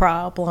is the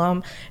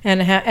problem.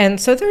 And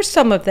so there's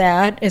some of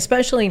that,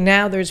 especially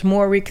now there's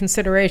more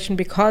reconsideration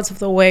because of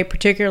the way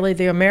particularly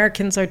the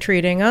Americans are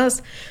treating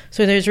us.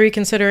 So there's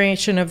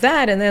reconsideration of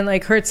that. And then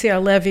like Herzi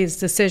Halevi's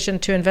decision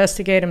to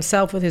investigate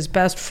himself with his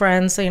best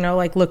friends,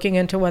 like looking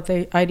into what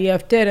the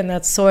IDF did, and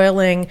that's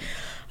soiling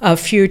a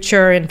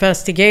future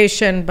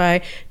investigation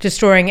by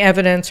destroying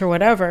evidence or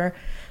whatever,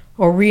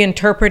 or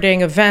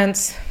reinterpreting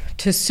events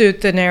to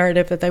suit the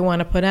narrative that they want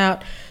to put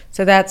out.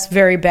 So that's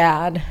very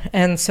bad.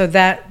 And so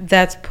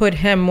that's put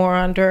him more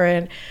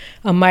under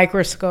a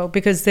microscope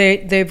because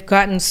they've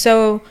gotten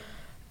so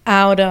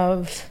out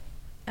of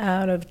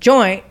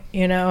joint,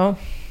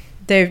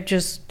 they've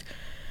just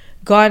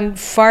gone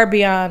far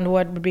beyond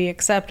what would be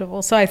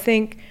acceptable. So I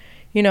think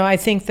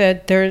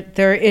that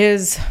there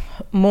is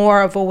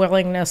more of a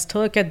willingness to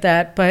look at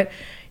that. But,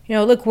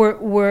 look,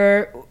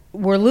 we're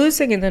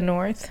losing in the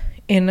North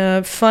in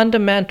a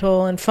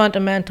fundamental and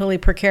fundamentally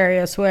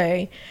precarious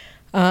way.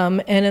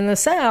 And in the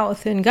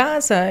South, in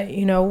Gaza,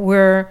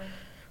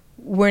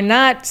 we're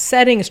not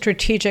setting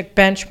strategic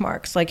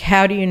benchmarks. Like,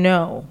 how do you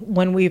know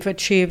when we've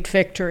achieved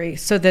victory?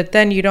 So that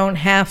then you don't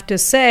have to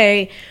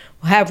say,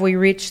 have we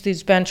reached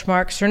these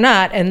benchmarks or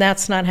not? And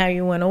that's not how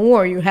you win a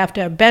war. You have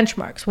to have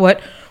benchmarks.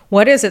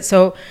 What is it?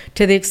 So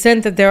to the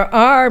extent that there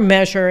are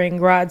measuring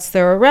rods,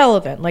 they're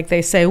irrelevant. Like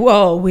they say,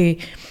 well, we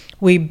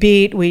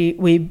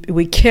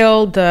we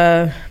killed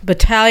the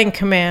battalion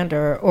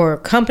commander or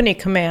company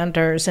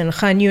commanders in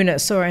Khan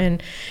Yunis or in,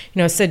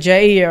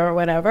 Sajaiya or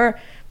whatever.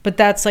 But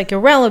that's like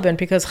irrelevant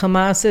because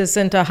Hamas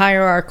isn't a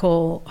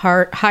hierarchical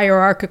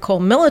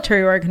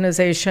military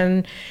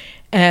organization.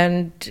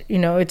 And,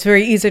 it's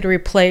very easy to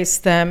replace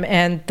them.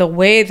 And the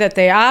way that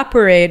they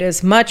operate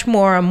is much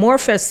more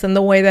amorphous than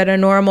the way that a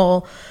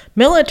normal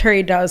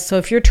military does. So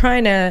if you're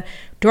trying to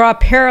draw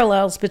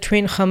parallels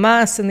between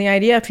Hamas and the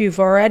IDF, you've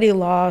already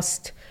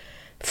lost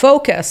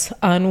focus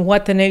on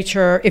what the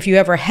nature, if you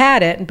ever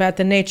had it, about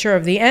the nature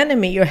of the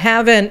enemy. You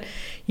haven't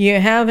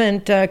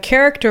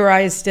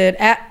characterized it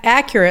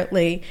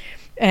accurately.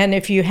 And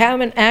if you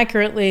haven't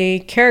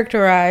accurately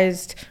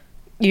characterized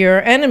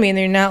your enemy,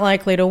 then you're not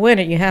likely to win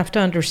it. You have to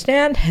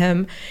understand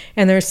him,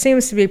 and there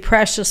seems to be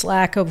precious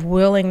lack of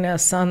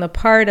willingness on the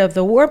part of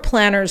the war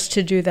planners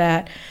to do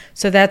that.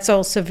 So that's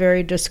also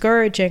very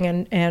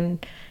discouraging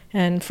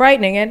and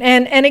frightening.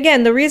 And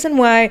again, the reason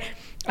why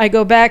I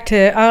go back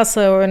to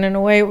Oslo, and in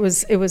a way it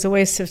was a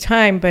waste of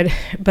time, but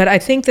I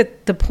think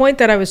that the point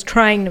that I was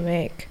trying to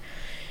make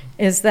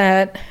is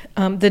that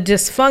the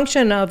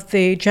dysfunction of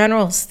the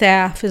general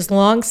staff is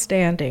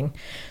longstanding.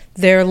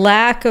 Their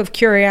lack of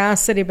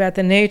curiosity about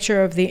the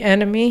nature of the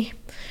enemy,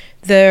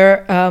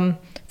 their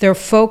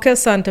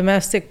focus on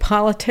domestic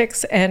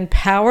politics and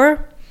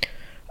power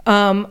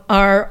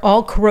are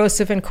all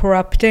corrosive and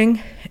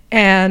corrupting.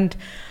 And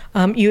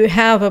you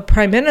have a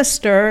prime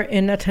minister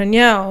in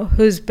Netanyahu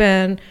who's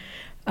been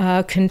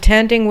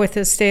contending with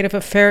his state of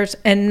affairs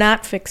and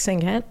not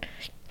fixing it,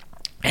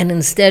 and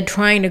instead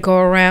trying to go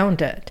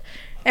around it.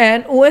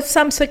 And with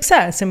some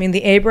success. I mean,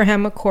 the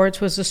Abraham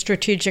Accords was a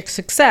strategic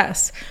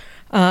success.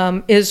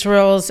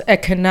 Israel's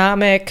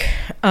economic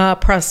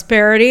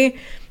prosperity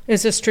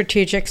is a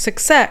strategic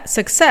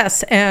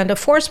success and a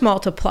force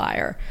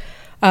multiplier.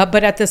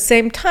 But at the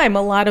same time,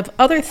 a lot of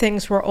other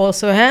things were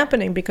also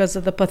happening because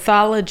of the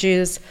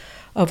pathologies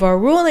of our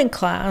ruling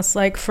class.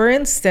 Like, for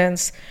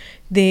instance,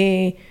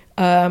 the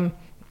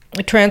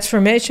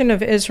transformation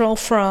of Israel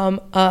from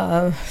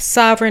a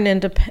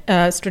sovereign,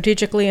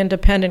 strategically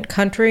independent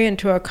country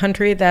into a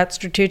country that's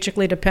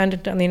strategically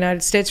dependent on the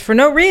United States for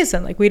no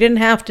reason. Like, we didn't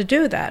have to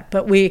do that,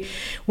 but we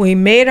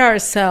made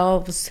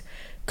ourselves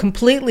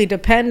completely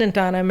dependent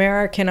on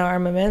American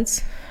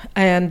armaments,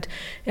 and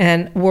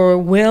were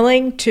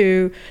willing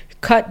to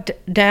cut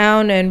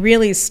down and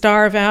really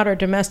starve out our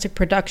domestic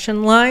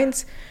production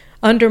lines,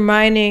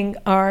 undermining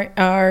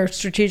our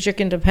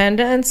strategic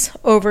independence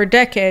over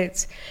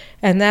decades.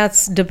 And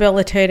that's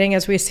debilitating,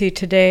 as we see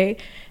today.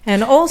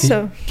 And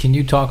also, can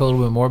you talk a little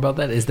bit more about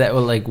that? Is that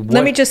what?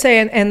 Let me just say,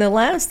 and the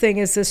last thing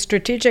is the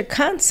strategic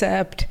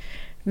concept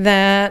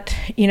that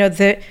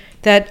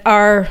that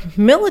our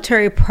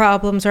military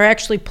problems are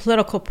actually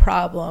political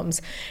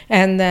problems,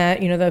 and that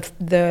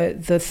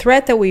the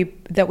threat that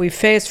we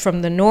face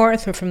from the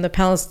north or from the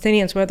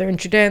Palestinians, whether in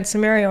Judea and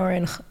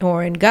Samaria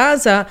or in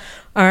Gaza,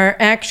 are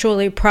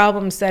actually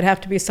problems that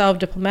have to be solved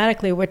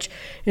diplomatically, which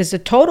is a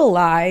total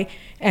lie.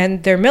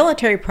 And they're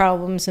military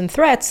problems and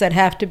threats that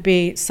have to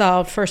be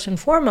solved first and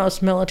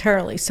foremost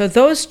militarily. So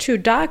those two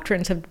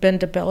doctrines have been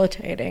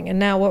debilitating. And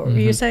now, what were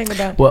you saying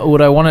about? Well,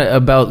 what I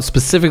wanted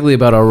specifically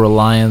about our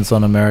reliance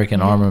on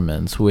American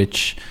armaments,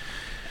 which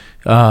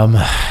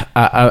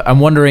I'm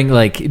wondering,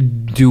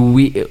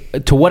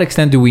 to what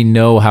extent do we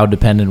know how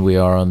dependent we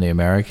are on the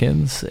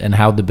Americans, and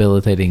how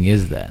debilitating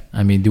is that?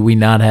 I mean, do we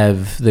not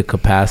have the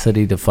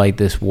capacity to fight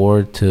this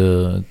war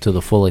to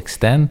the full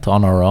extent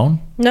on our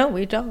own? No,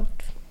 we don't.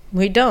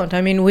 We don't.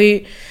 I mean,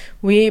 we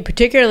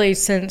particularly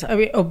since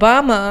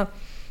Obama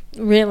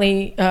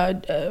really,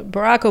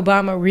 Barack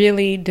Obama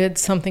really did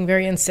something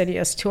very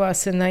insidious to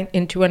us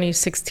in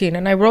 2016.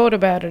 And I wrote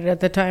about it at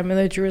the time in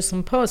the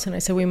Jerusalem Post. And I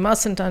said, we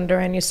mustn't under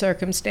any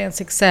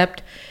circumstance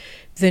accept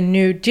the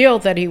new deal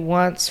that he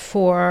wants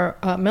for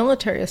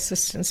military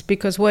assistance.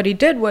 Because what he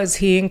did was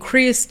he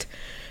increased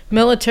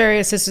military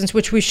assistance,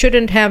 which we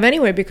shouldn't have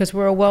anyway because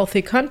we're a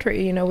wealthy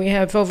country. We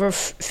have over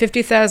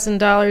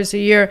 $50,000 a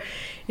year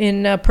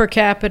in per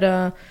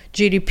capita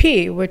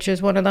GDP, which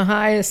is one of the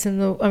highest in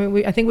the. I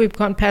mean, I think we've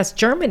gone past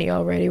Germany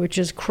already, which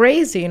is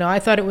crazy. I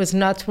thought it was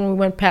nuts when we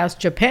went past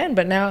Japan,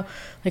 but now,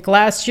 like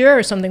last year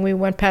or something, we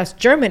went past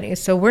Germany.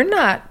 So we're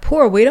not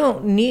poor. We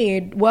don't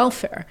need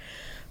welfare,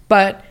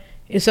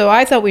 so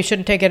I thought we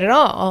shouldn't take it at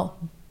all.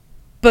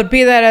 But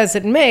be that as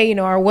it may,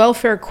 our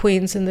welfare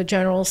queens in the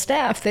general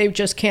staff, they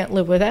just can't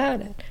live without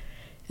it.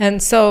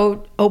 And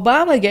so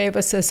Obama gave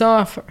us this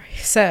offer.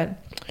 He said,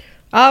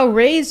 I'll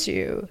raise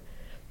you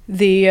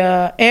the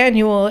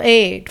annual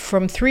aid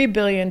from $3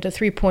 billion to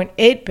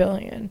 $3.8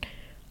 billion.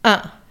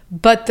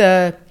 But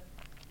the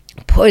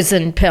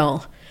poison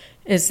pill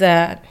is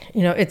that,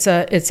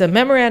 it's a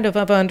memorandum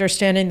of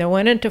understanding that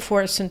went into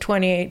force in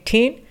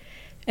 2018,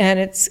 and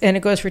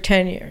it goes for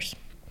 10 years.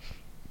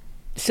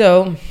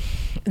 So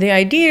the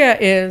idea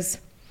is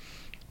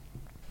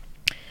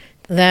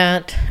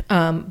that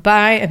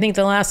by, I think,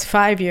 the last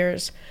 5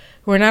 years,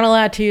 we're not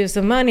allowed to use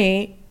the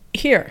money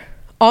here.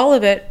 All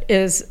of it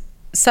is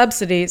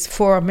subsidies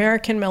for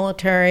American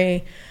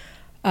military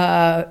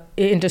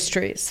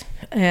industries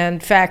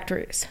and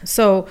factories.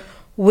 So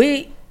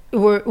we,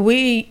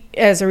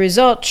 as a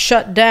result,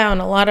 shut down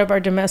a lot of our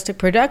domestic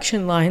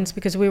production lines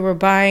because we're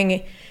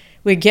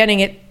getting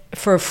it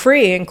for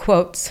free, in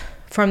quotes,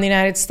 from the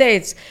United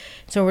States.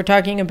 So we're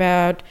talking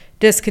about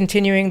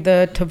discontinuing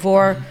the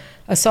Tavor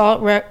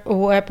assault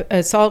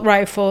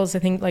rifles, I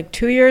think like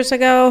 2 years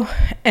ago,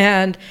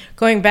 and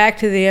going back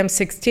to the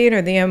M16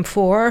 or the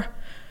M4.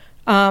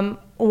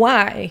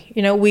 Why?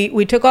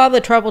 We took all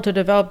the trouble to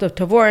develop the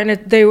Tavor, and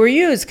they were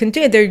used.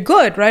 They're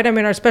good, right? I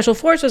mean, our special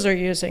forces are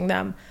using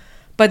them,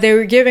 but they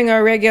were giving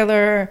our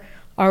regular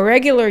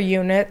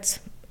units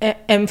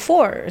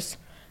M4s.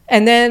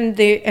 And then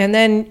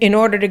in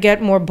order to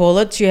get more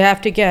bullets, you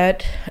have to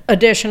get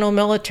additional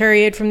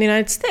military aid from the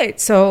United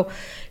States. So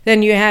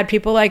then you had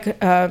people like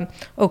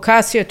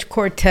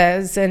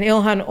Ocasio-Cortez and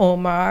Ilhan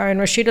Omar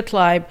and Rashida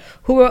Tlaib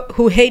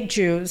who hate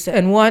Jews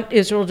and want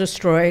Israel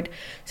destroyed,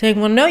 saying,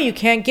 well, no, you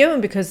can't give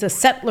them because the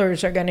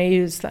settlers are going to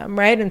use them,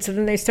 right? And so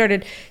then they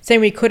started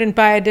saying we couldn't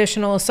buy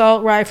additional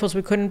assault rifles,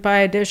 we couldn't buy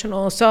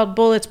additional assault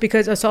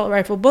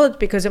rifle bullets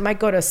because it might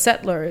go to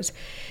settlers,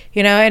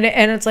 and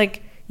it's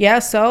like, yeah,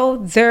 so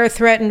they're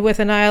threatened with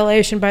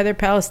annihilation by their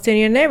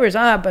Palestinian neighbors.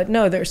 But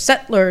no, they're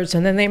settlers.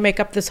 And then they make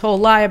up this whole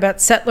lie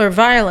about settler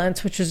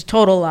violence, which is a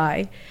total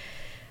lie.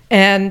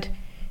 And,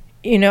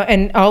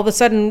 and all of a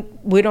sudden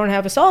we don't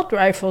have assault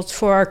rifles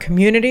for our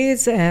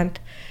communities. And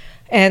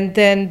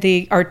then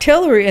the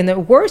artillery, and the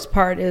worst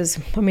part is,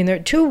 there are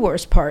two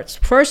worst parts.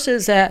 First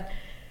is that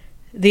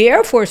the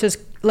Air Force is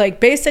like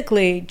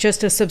basically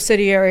just a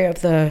subsidiary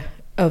of the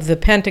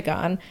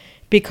Pentagon,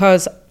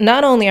 because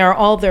not only are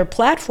all their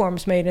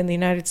platforms made in the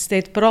United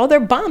States, but all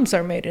their bombs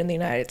are made in the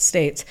United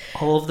States.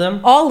 All of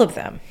them? All of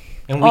them.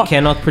 And we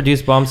cannot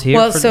produce bombs here?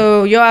 Well,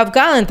 so Yoav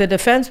Gallant, the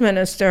defense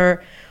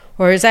minister,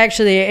 or is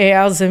actually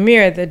Eyal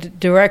Zamir, the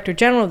director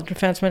general of the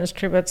defense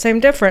ministry, but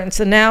same difference,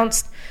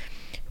 announced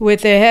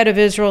with the head of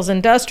Israel's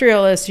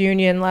industrialist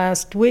union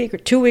last week, or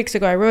 2 weeks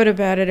ago, I wrote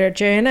about it at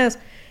JNS,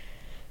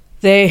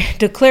 they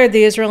declared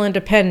the Israel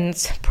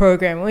Independence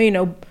Program.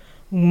 Well,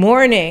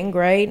 morning,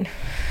 right?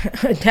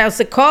 House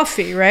of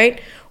coffee, right?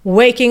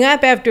 Waking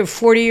up after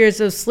 40 years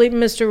of sleep,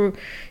 Mr.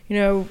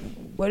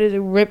 What is it,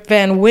 Rip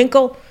Van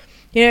Winkle?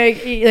 We're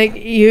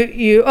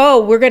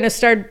going to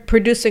start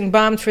producing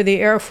bombs for the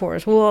Air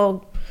Force.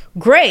 Well,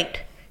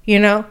 great.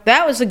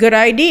 That was a good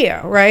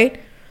idea, right?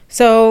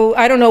 So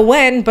I don't know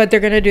when, but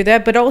they're going to do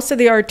that. But also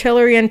the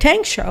artillery and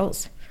tank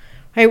shells.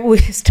 Right? We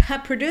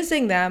stopped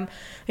producing them.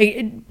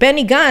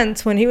 Benny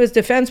Gantz, when he was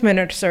defense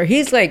minister,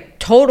 he's like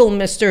total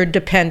Mr.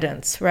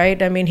 Dependence,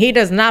 right? He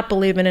does not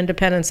believe in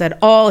independence at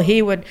all.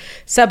 He would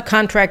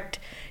subcontract,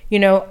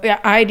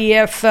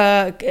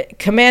 IDF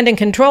command and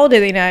control to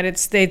the United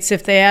States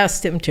if they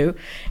asked him to.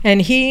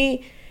 And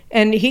he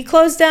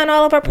closed down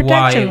all of our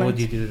protection lines. Why would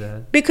you do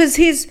that? Because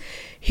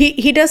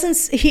he doesn't,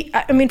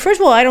 first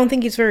of all, I don't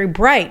think he's very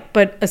bright,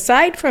 but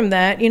aside from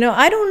that,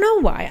 I don't know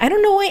why. I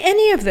don't know why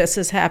any of this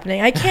is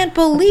happening. I can't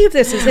believe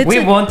this is.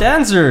 We want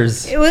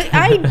answers.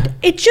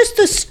 It's just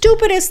the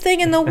stupidest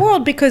thing in the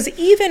world, because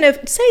even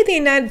if, say the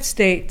United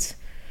States,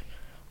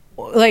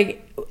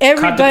 like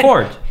everybody. Cut the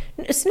cord.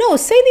 No,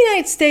 say the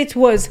United States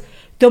was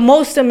the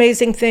most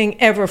amazing thing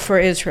ever for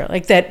Israel,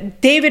 like that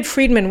David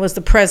Friedman was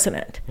the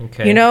president.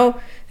 Okay.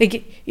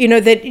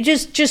 That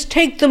just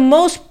take the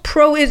most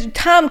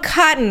Tom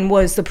Cotton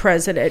was the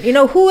president.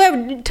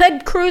 Whoever,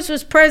 Ted Cruz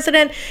was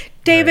president.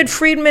 David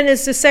Friedman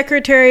is the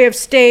Secretary of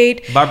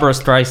State. Barbara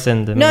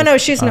Streisand. No,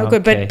 she's no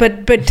good. Okay.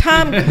 But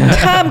Tom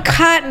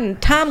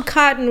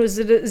Cotton was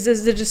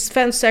the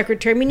defense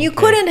secretary. You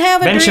couldn't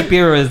have Ben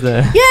Shapiro is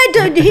the.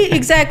 Yeah,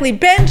 exactly.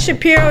 Ben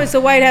Shapiro is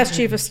the White House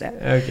chief of staff.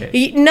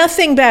 Okay.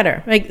 Nothing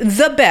better, like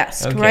the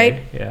best, Okay. right?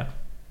 Yeah.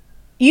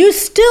 You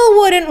still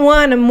wouldn't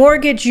want to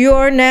mortgage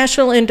your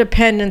national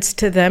independence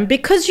to them,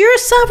 because you're a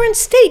sovereign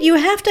state. You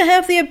have to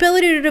have the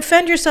ability to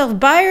defend yourself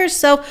by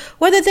yourself,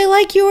 whether they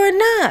like you or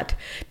not,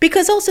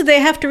 because also they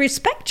have to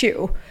respect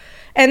you.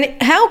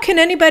 And how can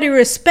anybody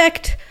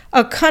respect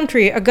a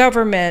country, a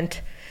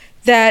government,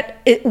 that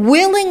it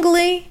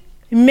willingly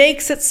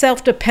makes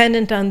itself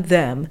dependent on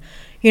them?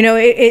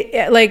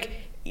 Like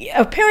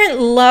a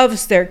parent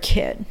loves their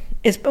kid.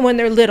 It's when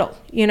they're little,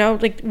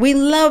 like we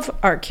love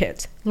our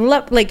kids,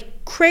 like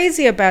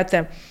crazy about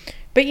them.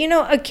 But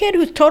a kid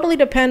who's totally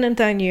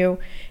dependent on you,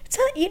 it's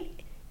not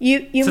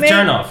it's a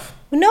turn off.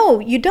 No,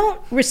 you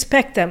don't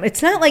respect them.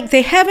 It's not like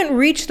they haven't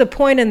reached the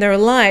point in their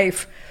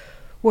life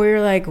where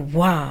you're like,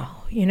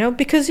 wow,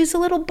 because he's a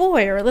little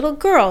boy or a little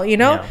girl,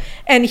 Yeah.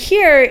 And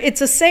here it's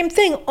the same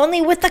thing,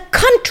 only with a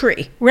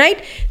country,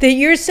 right? That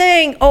you're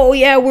saying, oh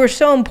yeah, we're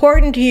so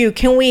important to you.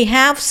 Can we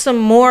have some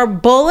more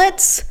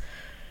bullets?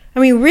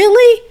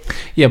 Really?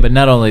 Yeah, but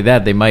not only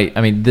that, they might.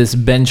 This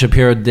Ben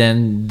Shapiro,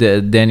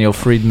 Daniel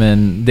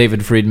Friedman,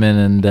 David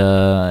Friedman,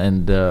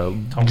 and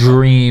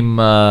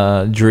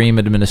Dream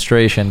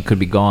administration could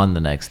be gone the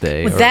next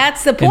day. Well,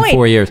 that's the point. In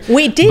 4 years,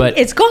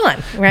 it's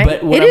gone, right?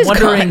 But what I'm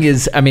wondering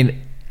is,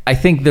 I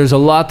think there's a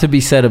lot to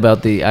be said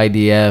about the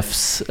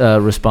IDF's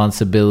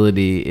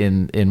responsibility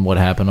in what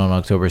happened on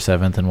October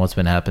 7th and what's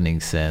been happening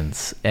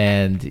since.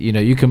 And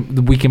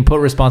we can put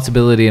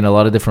responsibility in a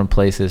lot of different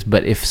places,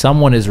 but if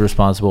someone is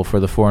responsible for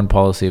the foreign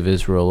policy of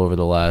Israel over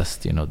the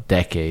last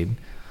decade,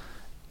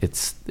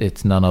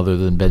 it's none other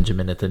than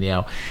Benjamin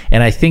Netanyahu.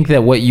 And I think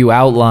that what you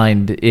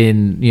outlined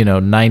in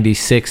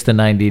 96 to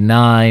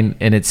 99,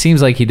 and it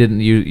seems like he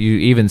didn't. You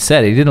even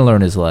said he didn't learn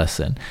his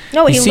lesson.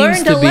 No, he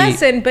learned a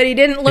lesson, but he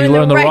didn't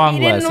learn the wrong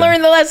lesson. He didn't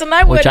learn the lesson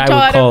I would have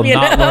taught which I would call him.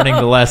 not learning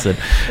the lesson.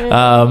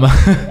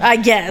 I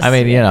guess. I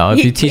mean,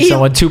 if you teach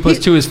someone 2 +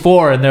 2 is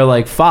 4 and they're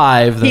like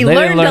 5, then they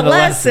didn't learn the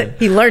lesson.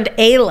 He learned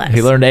a lesson.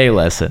 He learned a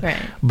lesson. Right.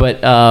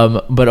 But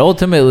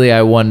ultimately,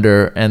 I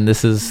wonder, and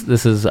this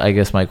is I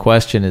guess my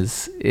question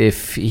is,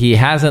 if he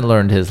hasn't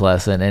learned his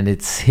lesson and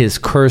his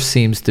curse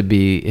seems to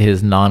be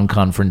his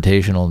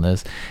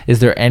non-confrontationalness,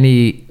 is there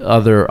any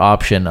other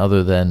option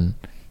other than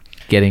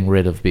getting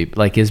rid of Bibi?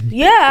 Does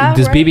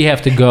Bibi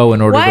have to go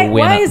in order to win?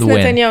 Why is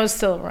Netanyahu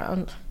still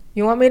around?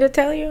 You want me to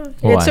tell you?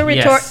 Why?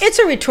 It's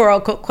a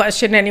rhetorical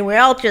question anyway.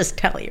 I'll just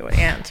tell you an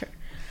answer.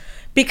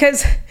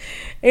 Because,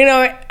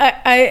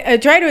 I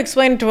try to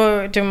explain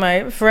to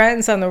my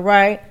friends on the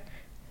right,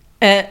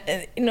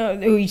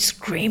 who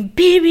scream,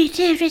 Bibi,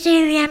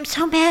 I'm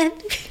so mad.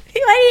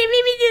 Why did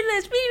Bibi do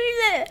this? Bibi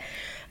that.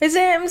 I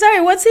say, I'm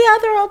sorry, what's the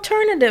other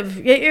alternative?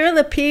 Yair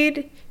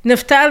Lapid,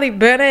 Naftali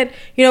Bennett,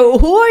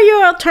 who are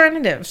your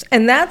alternatives?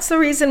 And that's the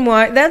reason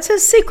why, that's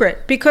his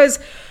secret. Because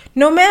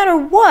no matter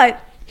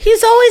what,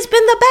 he's always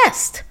been the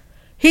best.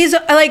 He's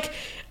like,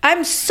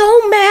 I'm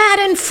so mad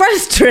and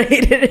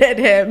frustrated at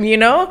him,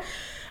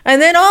 And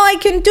then all I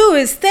can do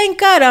is thank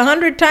God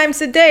 100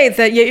 times a day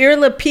that Yair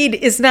Lapid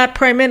is not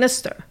prime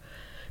minister,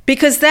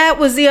 because that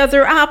was the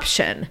other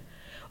option.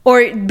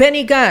 Or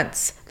Benny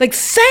Gantz.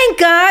 Thank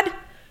God,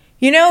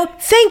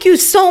 thank you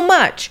so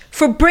much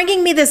for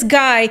bringing me this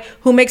guy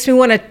who makes me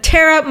want to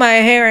tear out my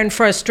hair in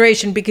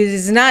frustration because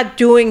he's not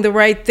doing the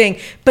right thing.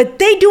 But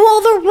they do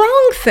all the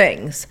wrong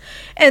things.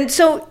 And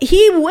so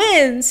he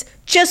wins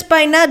just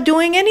by not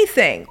doing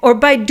anything, or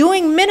by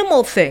doing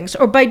minimal things,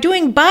 or by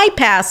doing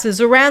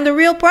bypasses around the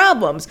real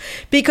problems.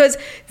 Because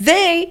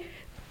Yair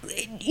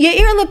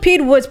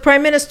Lapid was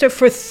prime minister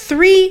for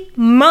 3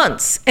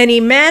 months, and he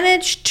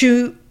managed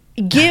to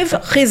give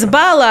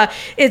Hezbollah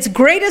its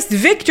greatest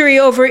victory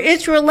over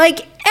Israel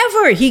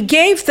ever. He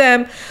gave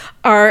them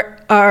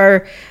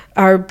our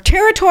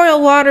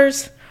territorial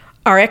waters,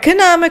 our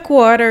economic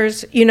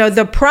waters,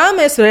 the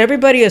promise that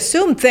everybody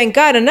assumed, thank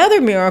God, another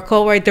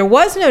miracle, right? There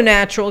was no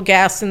natural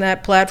gas in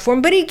that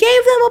platform, but he gave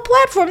them a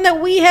platform that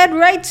we had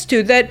rights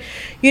to, that,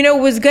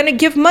 was going to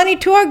give money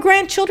to our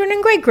grandchildren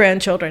and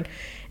great-grandchildren.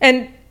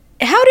 And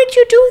how did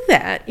you do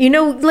that?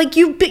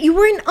 You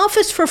were in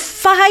office for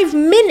 5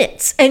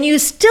 minutes and you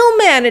still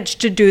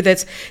managed to do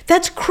this.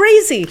 That's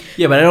crazy.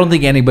 Yeah, but I don't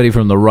think anybody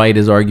from the right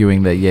is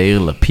arguing that Yair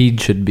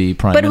Lapid should be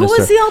prime minister. But who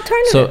was the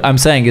alternative? So I'm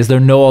saying, is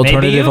there no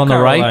alternative on the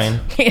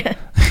Caroline. right?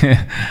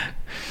 Yeah.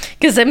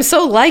 Because I'm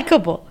so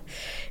likable.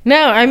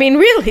 No, I mean,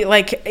 really,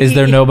 Is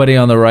there nobody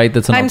on the right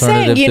that's an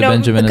alternative to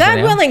Benjamin Netanyahu?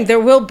 God willing,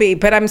 there will be.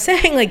 But I'm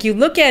saying, you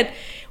look at,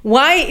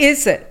 why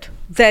is it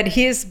that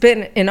he's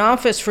been in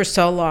office for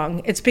so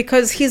long? It's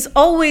because he's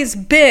always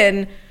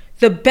been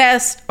the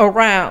best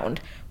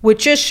around,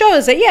 which just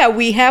shows that,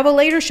 we have a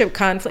leadership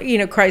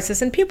conflict,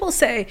 crisis. And people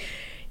say,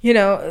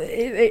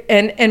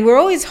 and we're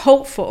always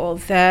hopeful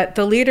that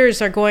the leaders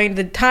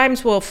the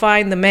times will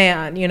find the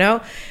man,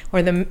 or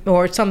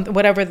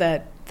whatever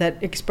that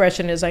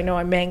expression is. I know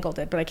I mangled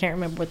it, but I can't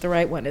remember what the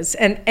right one is.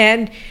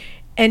 And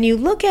you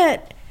look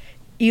at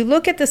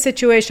the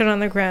situation on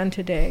the ground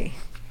today.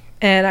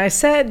 And I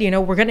said,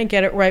 we're going to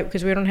get it right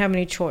because we don't have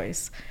any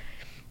choice.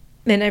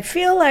 And I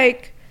feel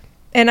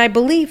and I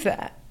believe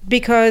that,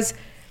 because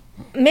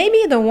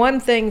maybe the one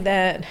thing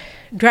that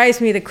drives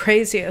me the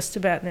craziest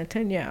about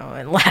Netanyahu,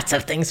 and lots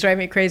of things drive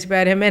me crazy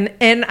about him,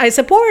 and I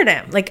support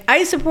him.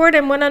 I support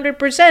him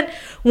 100%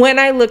 when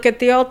I look at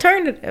the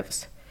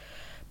alternatives.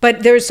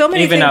 But there's so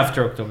many Even things.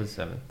 after October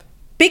 7th.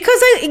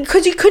 Because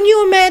couldn't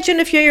you imagine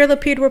if Yair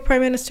Lapid were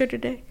prime minister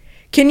today?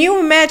 Can you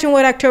imagine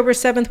what October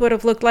 7th would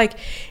have looked like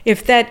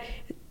if that,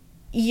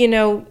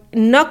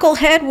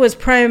 knucklehead was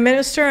prime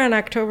minister on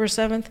October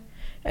 7th?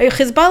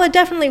 Hezbollah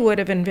definitely would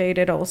have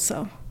invaded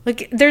also.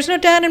 There's no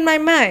doubt in my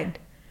mind.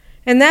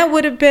 And that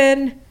would have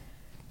been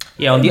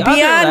on the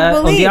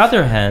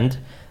other hand,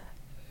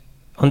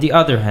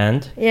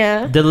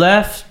 yeah, the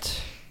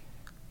left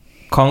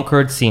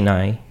conquered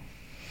Sinai.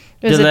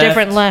 There's a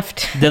different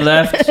left. The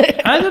left,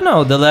 I don't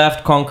know, the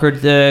left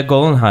conquered the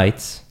Golan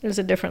Heights. There's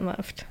a different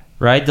left.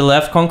 Right, the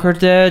left conquered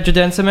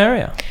Judea and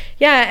Samaria.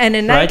 Yeah, and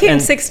in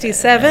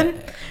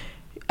 1967,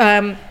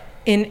 in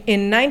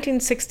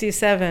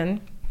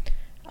 1967,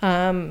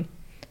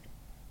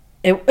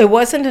 it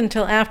wasn't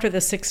until after the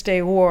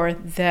 6-Day War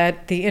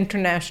that the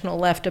international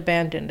left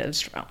abandoned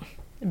Israel,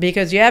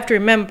 because you have to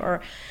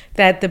remember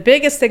that the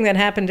biggest thing that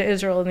happened to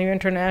Israel in the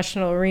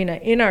international arena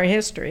in our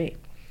history,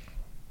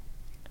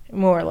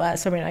 more or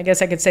less, I mean, I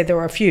guess I could say there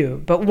were a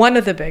few, but one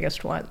of the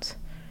biggest ones.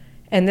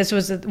 And this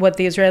was what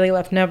the Israeli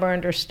left never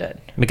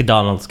understood.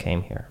 McDonald's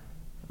came here.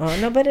 Oh,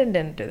 no, but it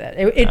didn't do that.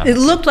 It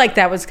looked like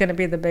that was going to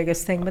be the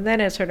biggest thing, but then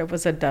it sort of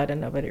was a dud,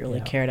 and nobody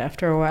really cared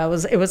after a while.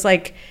 It was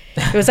like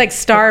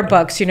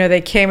Starbucks.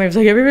 They came and it was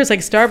like, everybody's like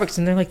Starbucks,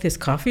 and they're like, this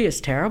coffee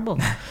is terrible.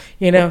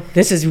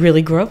 This is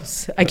really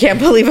gross. I can't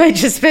believe I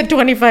just spent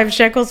 25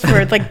 shekels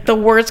for like the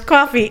worst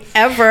coffee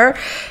ever.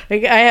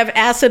 Like, I have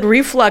acid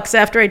reflux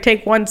after I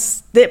take one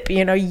sip.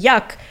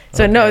 Yuck.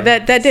 So okay. No,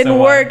 that didn't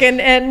work,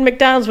 and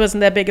McDonald's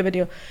wasn't that big of a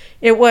deal.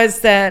 It was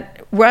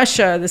that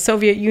Russia, the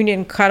Soviet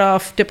Union, cut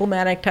off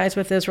diplomatic ties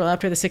with Israel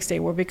after the Six-Day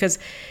War because,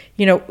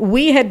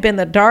 we had been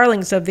the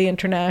darlings of the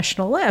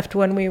international left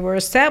when we were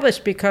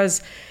established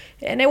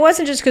and it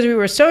wasn't just because we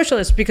were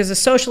socialists, because the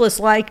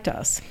socialists liked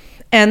us.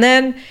 And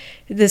then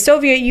the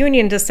Soviet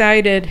Union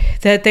decided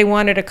that they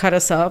wanted to cut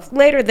us off.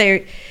 Later,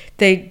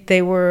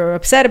 they were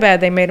upset about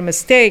it. They made a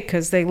mistake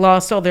because they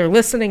lost all their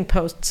listening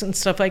posts and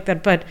stuff like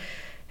that. But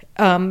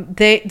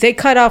they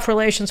cut off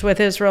relations with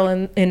Israel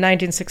in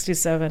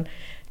 1967.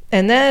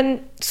 And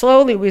then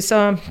slowly we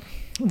saw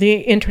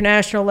the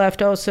international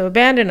left also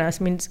abandon us.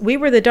 I mean, we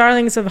were the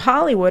darlings of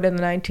Hollywood in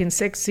the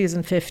 1960s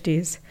and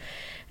 50s.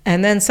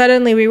 And then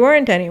suddenly we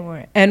weren't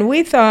anymore. And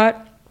we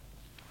thought,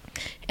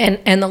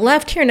 and the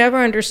left here never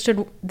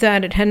understood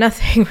that it had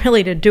nothing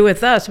really to do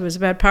with us. It was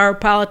about power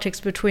politics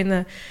between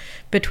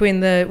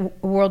the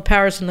world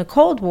powers in the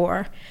Cold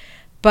War.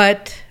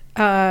 But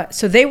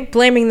so they were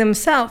blaming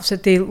themselves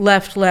that the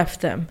left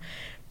them.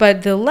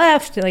 But the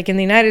left, like in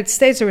the United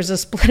States, there was a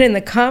split in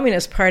the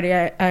Communist Party.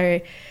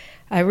 I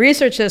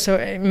researched this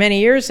many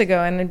years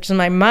ago, and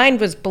my mind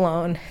was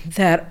blown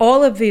that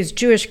all of these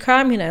Jewish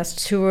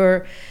communists who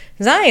were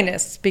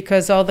Zionists,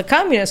 because all the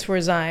communists were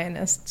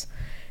Zionists,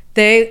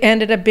 they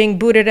ended up being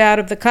booted out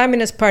of the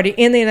Communist Party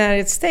in the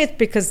United States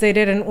because they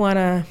didn't want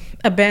to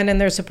abandon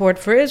their support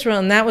for Israel.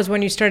 And that was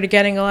when you started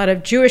getting a lot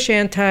of Jewish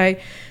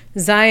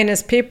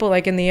anti-Zionist people,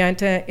 like in the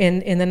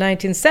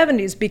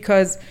 1970s,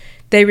 because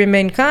they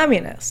remained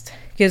communist.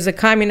 Because the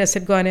communists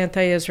had gone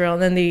anti-Israel,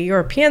 and then the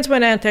Europeans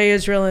went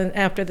anti-Israel, and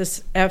after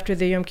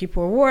the Yom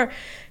Kippur War,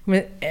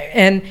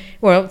 and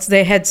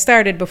they had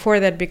started before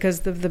that because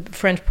the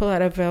French pull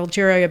out of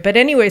Algeria. But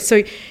anyway,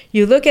 so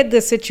you look at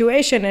the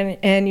situation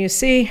and you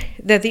see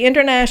that the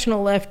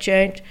international left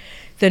changed.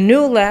 The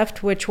new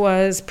left, which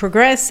was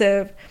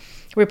progressive,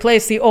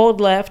 replaced the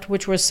old left,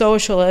 which was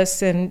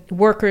socialist and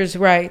workers'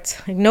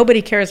 rights. Like,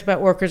 nobody cares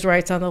about workers'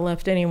 rights on the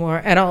left anymore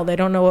at all. They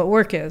don't know what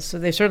work is, so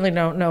they certainly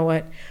don't know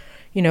what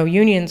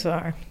unions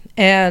are.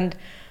 And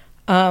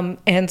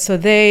so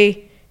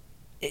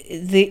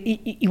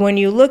when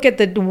you look at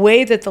the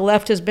way that the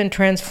left has been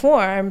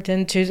transformed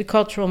into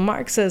cultural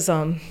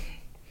Marxism,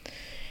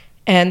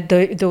 and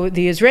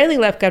the Israeli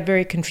left got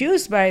very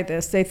confused by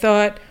this. They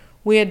thought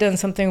we had done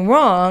something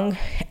wrong,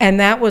 and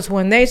that was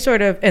when they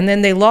and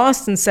then they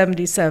lost in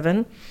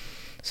 1977.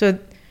 So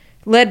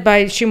led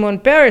by Shimon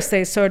Peres,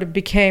 they sort of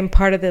became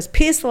part of this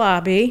peace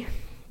lobby,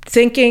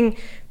 thinking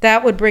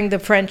that would bring the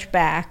French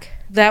back.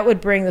 That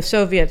would bring the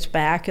Soviets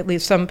back. At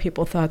least some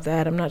people thought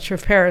that. I'm not sure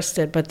if Peres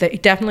did, but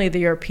definitely the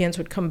Europeans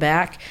would come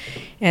back,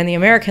 and the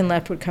American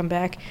left would come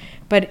back.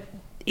 But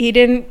they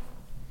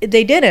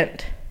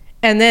didn't.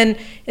 And then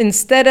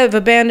instead of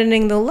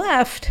abandoning the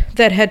left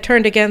that had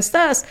turned against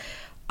us,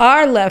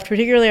 our left,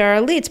 particularly our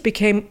elites,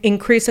 became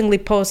increasingly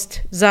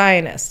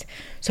post-Zionist.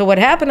 So what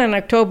happened on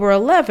October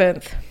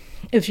 11th,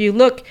 if you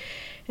look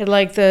at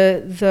like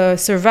the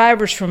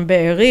survivors from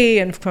Be'eri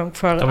and from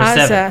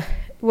Gaza,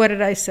 what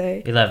did I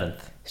say? 11th.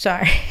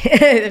 Sorry.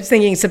 I was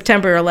thinking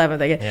September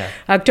 11th again. Yeah.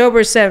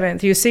 October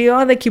 7th. You see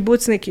all the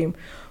kibbutznikim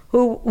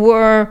who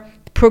were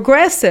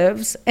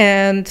progressives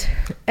and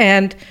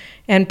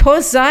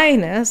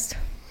post-Zionist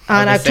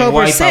on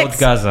October 6th.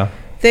 Gaza.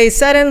 They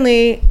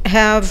suddenly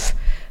have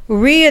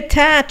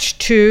reattached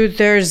to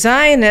their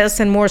Zionist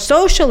and more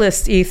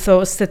socialist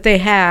ethos that they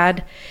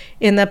had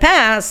in the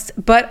past,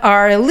 but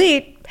our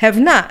elite have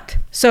not.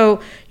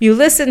 So you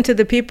listen to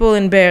the people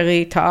in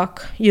Be'eri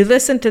talk, you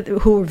listen to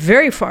who are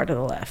very far to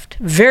the left,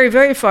 very,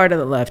 very far to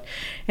the left,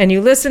 and you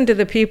listen to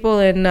the people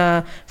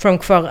from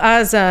Kfar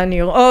Aza and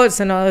Nir Oz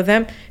and all of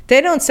them,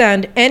 they don't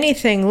sound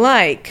anything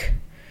like,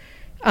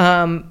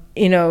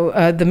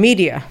 the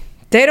media.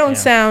 They don't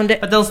sound...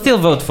 But they'll still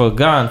vote for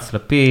Gantz,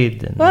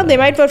 Lapid. Well, they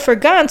might vote for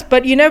Gantz,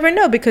 but you never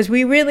know, because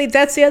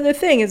that's the other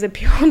thing, is that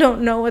people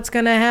don't know what's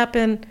going to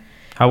happen.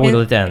 How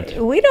will it end?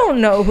 We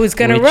don't know who's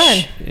going to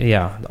run.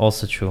 Yeah,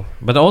 also true.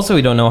 But also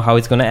we don't know how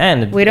it's going to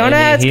end. We don't know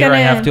how it's going to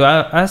end. Here I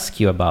have to ask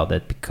you about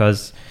it,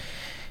 because,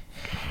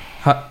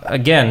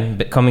 again,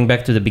 coming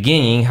back to the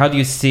beginning, how do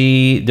you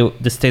see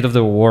the state of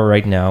the war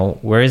right now?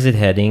 Where is it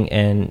heading?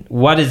 And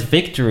what is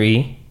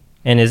victory?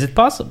 And is it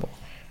possible?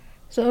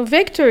 So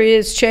victory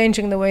is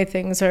changing the way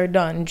things are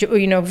done.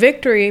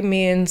 Victory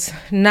means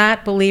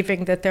not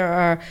believing that there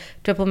are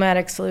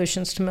diplomatic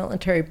solutions to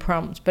military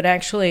problems, but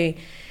actually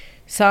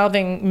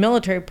solving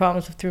military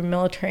problems through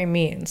military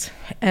means.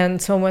 And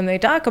so when they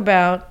talk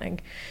about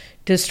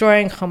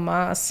destroying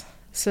Hamas,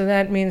 so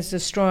that means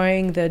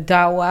destroying the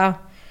dawah,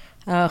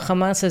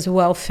 Hamas's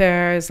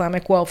welfare,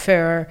 Islamic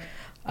welfare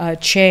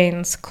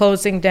chains,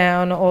 closing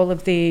down all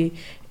of the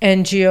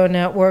NGO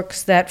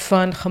networks that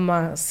fund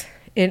Hamas.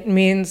 It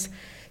means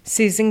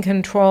seizing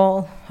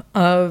control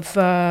of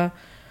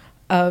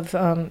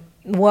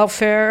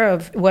welfare,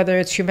 of whether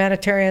it's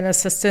humanitarian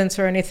assistance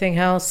or anything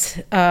else,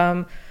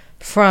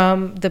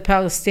 from the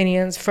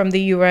Palestinians, from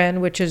the UN,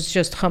 which is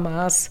just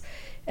Hamas,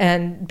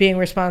 and being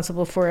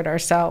responsible for it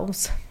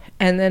ourselves.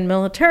 And then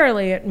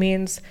militarily, it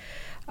means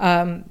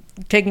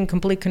taking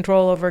complete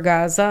control over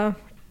Gaza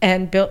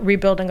and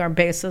rebuilding our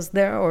bases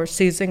there, or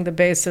seizing the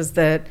bases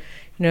that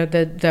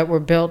that were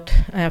built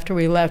after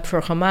we left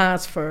for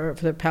Hamas, for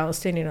the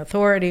Palestinian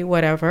Authority,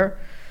 whatever,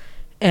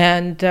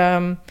 and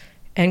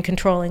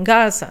controlling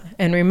Gaza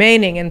and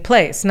remaining in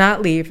place,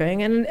 not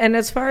leaving. And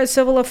as far as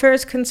civil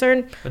affairs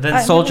concerned, but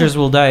then soldiers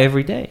will die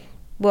every day.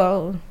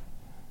 Well,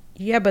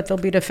 yeah, but they'll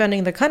be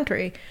defending the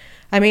country.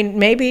 I mean,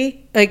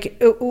 maybe,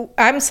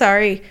 I'm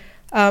sorry,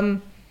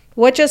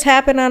 what just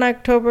happened on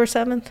October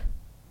 7th?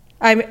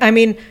 I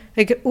mean,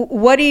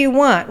 what do you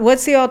want?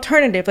 What's the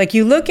alternative?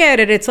 You look at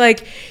it, it's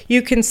like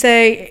you can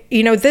say,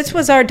 this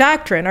was our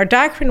doctrine. Our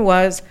doctrine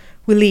was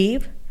we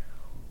leave,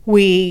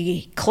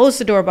 we close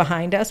the door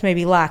behind us,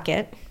 maybe lock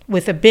it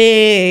with a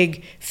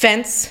big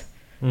fence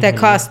that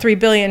costs 3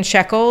 billion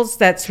shekels.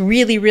 That's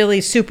really,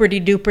 really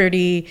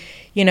super-duper,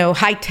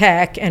 high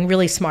tech and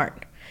really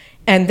smart.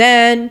 And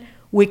then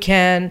we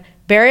can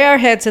bury our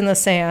heads in the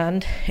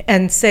sand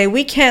and say,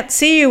 we can't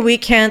see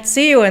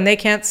you, and they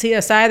can't see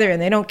us either, and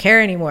they don't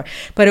care anymore.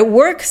 But it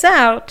works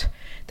out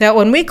that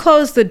when we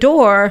close the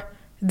door,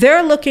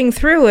 they're looking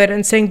through it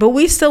and saying, but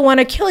we still want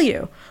to kill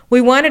you.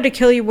 We wanted to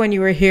kill you when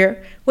you were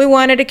here. We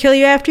wanted to kill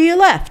you after you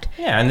left.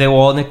 Yeah, and they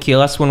want to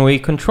kill us when we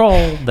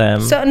control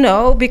them. So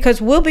no,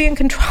 because we'll be in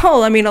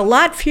control. I mean, a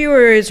lot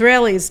fewer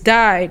Israelis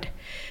died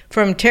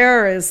from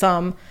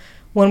terrorism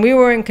when we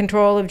were in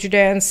control of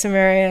Judea and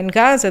Samaria and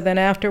Gaza than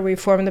after we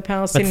formed the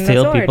Palestinian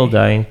Authority. But still, people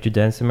die in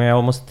Judea and Samaria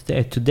almost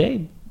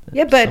today.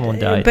 Yeah, but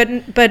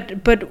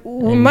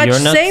we're much you're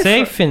not safer.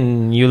 safe,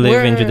 and you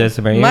live in Judea and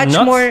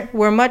Samaria.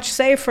 We're much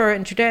safer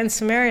in Judea and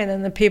Samaria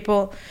than the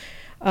people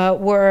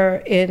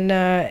were in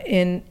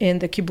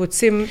the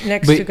kibbutzim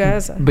next to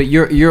Gaza. But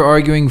you're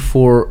arguing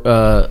for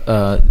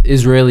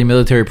Israeli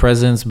military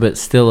presence, but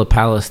still a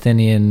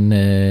Palestinian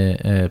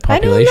population? I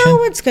don't know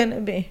what's going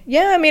to be.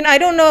 Yeah, I mean, I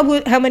don't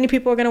know how many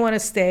people are going to want to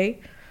stay.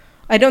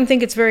 I don't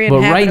think it's very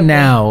inhabitable. But right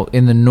now,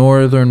 in the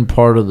northern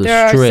part of the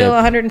strip, there are still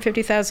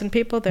 150,000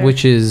 people there.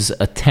 Which is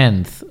a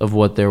tenth of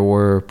what there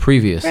were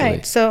previously.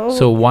 Right,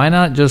 so why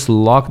not just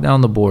lock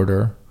down the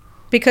border?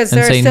 Because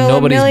there are still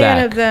a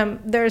million of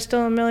them. There are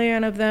still a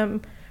million of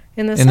them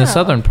in the south. In the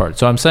southern part.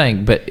 So I'm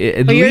saying, but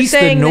at least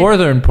the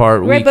northern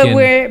part, right,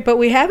 but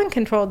we haven't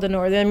controlled the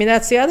northern. I mean,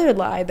 that's the other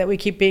lie that we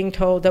keep being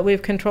told, that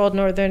we've controlled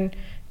northern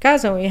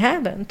Gaza. We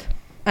haven't.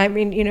 I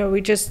mean, we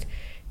just,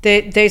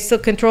 they still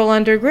control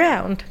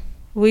underground.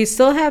 We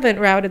still haven't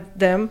routed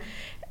them.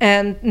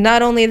 And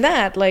not only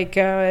that,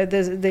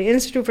 the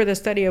Institute for the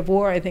Study of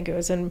War, I think it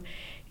was in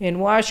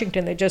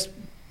Washington, they just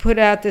put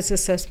out this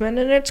assessment,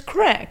 and it's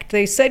correct.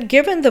 They said,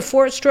 given the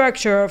force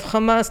structure of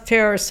Hamas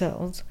terror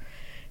cells,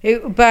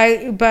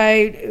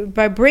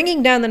 by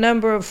bringing down the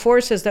number of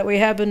forces that we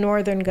have in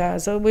northern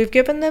Gaza, we've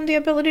given them the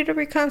ability to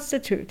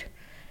reconstitute.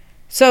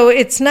 So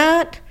it's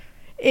not,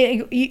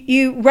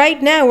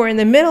 right now we're in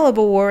the middle of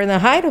a war, in the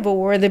height of a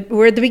war.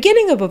 We're at the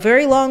beginning of a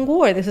very long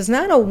war. This is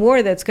not a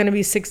war that's going to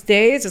be 6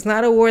 days. It's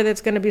not a war that's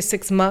going to be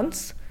 6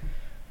 months.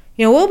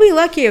 We'll be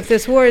lucky if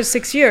this war is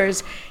 6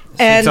 years.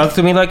 It sounds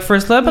to me like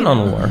First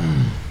Lebanon War.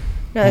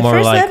 No, the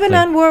First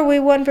Lebanon War we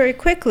won very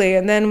quickly,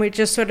 and then we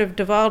just sort of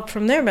devolved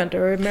from there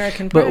under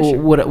American pressure.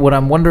 But what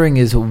I'm wondering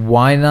is,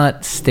 why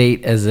not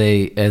state as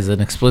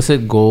an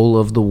explicit goal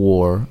of the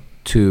war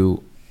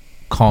to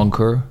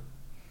conquer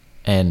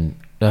and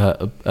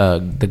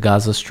the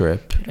Gaza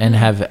Strip and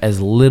have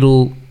as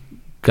little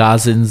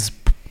Gazans,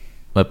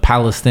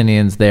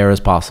 Palestinians there as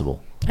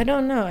possible? I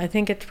don't know. I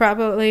think it's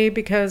probably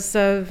because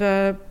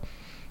of.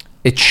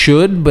 It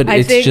should, but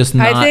it's just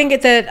not.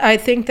 I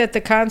think that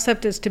the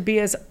concept is to be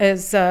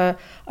as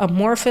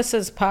amorphous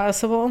as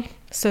possible,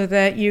 so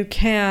that you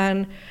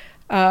can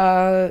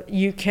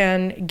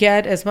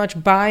get as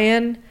much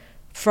buy-in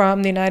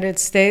from the United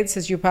States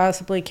as you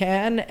possibly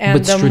can. And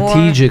but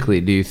strategically,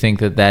 do you think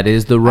that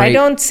is the right? I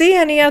don't see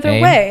any other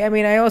way. I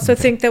mean, I also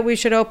think that we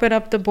should open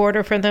up the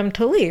border for them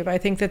to leave. I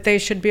think that they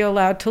should be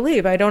allowed to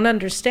leave. I don't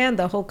understand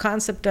the whole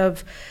concept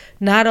of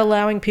not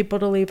allowing people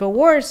to leave a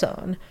war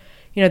zone.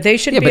 They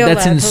should be allowed to leave. Yeah, but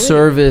that's in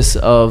service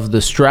of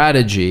the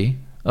strategy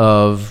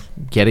of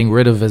getting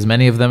rid of as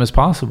many of them as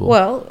possible.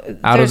 Well,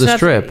 out of the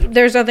strip.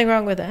 There's nothing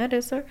wrong with that,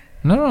 is there?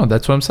 No,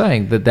 that's what I'm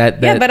saying.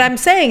 That yeah, but I'm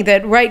saying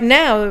that right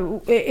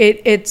now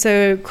it's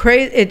a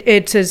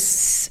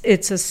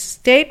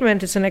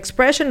statement. It's an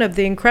expression of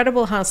the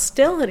incredible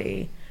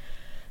hostility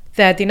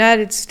that the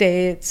United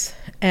States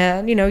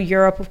and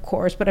Europe, of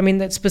course, but I mean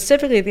that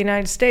specifically the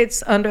United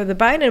States under the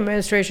Biden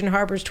administration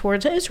harbors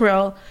towards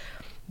Israel,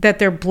 that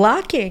they're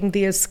blocking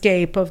the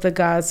escape of the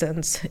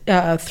Gazans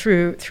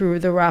through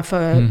the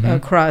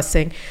Rafah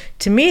crossing.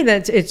 To me,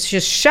 it's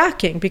just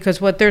shocking, because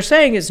what they're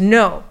saying is,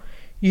 no,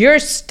 you're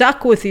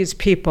stuck with these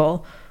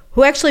people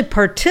who actually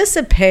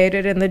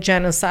participated in the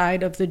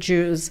genocide of the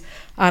Jews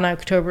on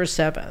October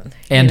 7th.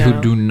 And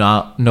who do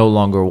no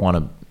longer want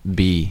to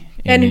be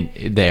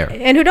there.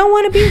 And who don't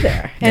want to be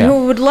there. And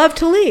who would love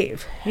to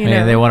leave.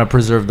 And they want to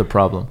preserve the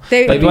problem.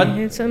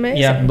 It's amazing.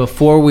 Yeah.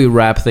 Before we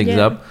wrap things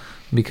up,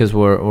 because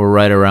we're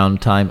right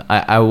around time,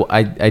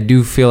 I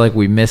do feel like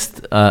we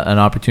missed an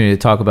opportunity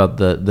to talk about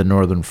the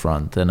Northern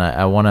Front. And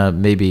I want to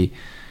maybe,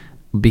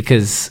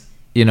 because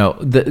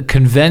the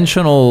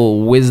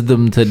conventional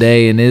wisdom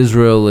today in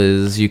Israel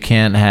is you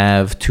can't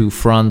have two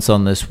fronts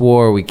on this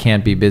war. We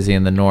can't be busy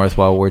in the north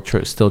while we're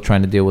still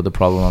trying to deal with the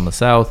problem on the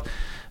south.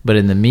 But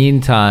in the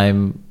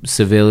meantime,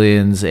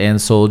 civilians and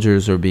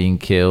soldiers are being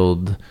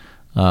killed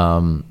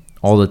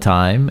all the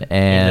time.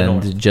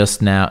 And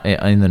just now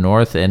in the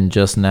north, and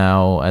just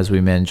now, as we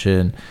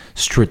mentioned,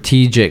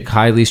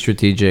 highly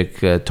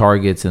strategic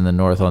targets in the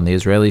north on the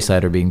Israeli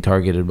side are being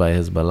targeted by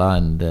Hezbollah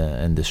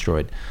and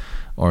destroyed,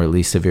 or at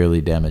least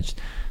severely damaged.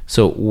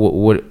 So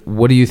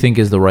what do you think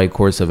is the right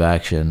course of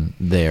action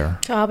there?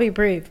 I'll be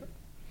brief.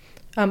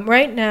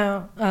 Right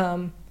now,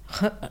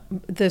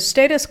 the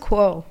status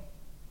quo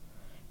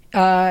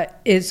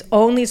is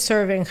only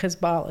serving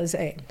Hezbollah's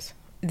aims.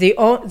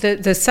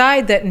 The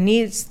side that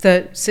needs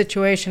the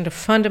situation to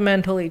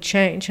fundamentally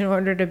change in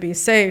order to be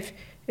safe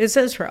is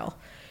Israel.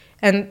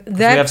 And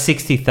that we have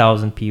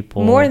 60,000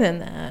 people, more than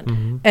that,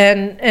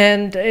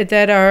 and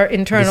that are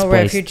internal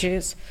displaced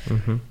refugees,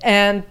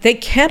 and they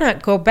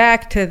cannot go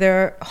back to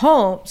their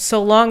homes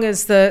so long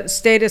as the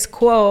status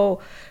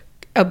quo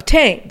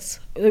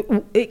obtains.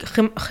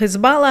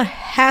 Hezbollah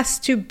has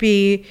to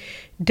be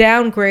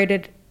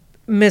downgraded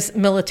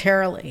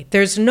militarily.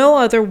 There's no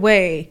other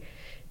way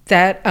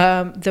that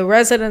the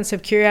residents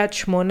of Kiryat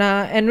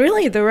Shmona, and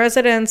really the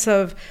residents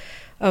of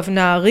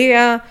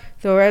Nahariya,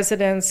 the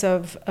residents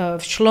of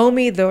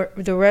Shlomi,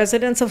 the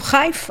residents of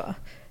Haifa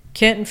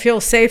can't feel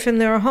safe in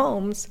their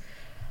homes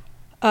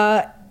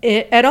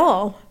at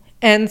all.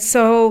 And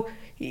so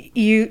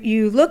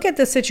you look at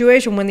the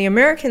situation when the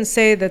Americans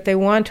say that they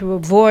want to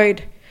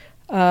avoid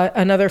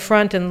another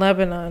front in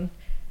Lebanon.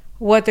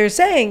 What they're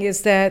saying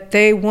is that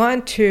they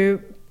want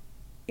to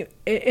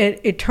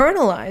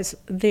eternalize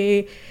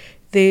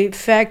the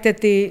fact that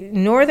the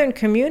northern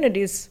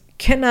communities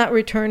cannot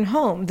return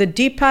home, the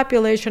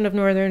depopulation of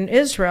northern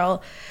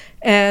Israel,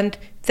 and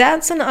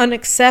that's an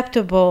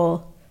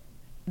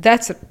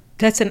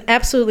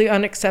absolutely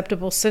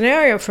unacceptable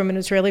scenario from an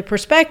Israeli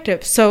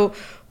perspective. So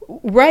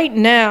right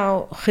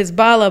now,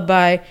 Hezbollah,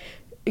 by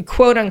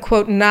quote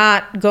unquote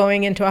not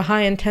going into a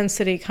high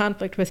intensity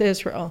conflict with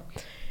Israel,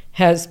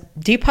 has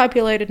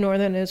depopulated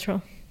northern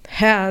Israel,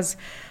 has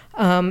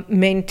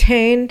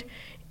maintained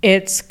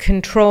its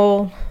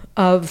control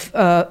of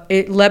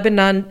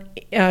Lebanon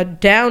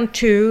down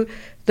to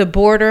the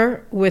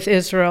border with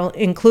Israel,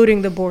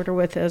 including the border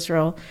with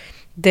Israel.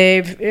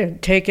 They've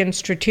taken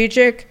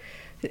strategic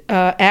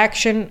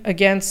action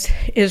against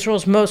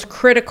Israel's most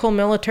critical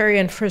military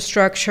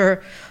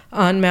infrastructure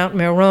on Mount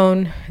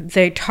Meron.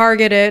 They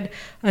targeted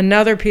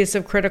another piece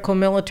of critical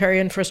military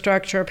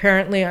infrastructure,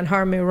 apparently on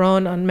Har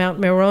Meron, on Mount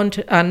Meron,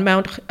 on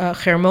Mount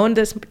Hermon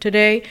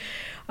today.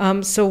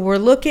 So we're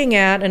looking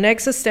at an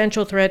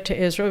existential threat to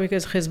Israel,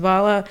 because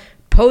Hezbollah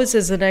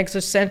poses an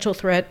existential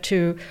threat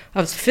to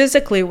us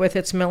physically with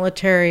its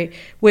military,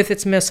 with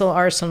its missile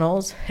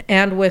arsenals,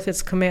 and with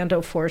its commando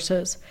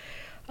forces.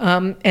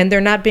 And they're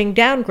not being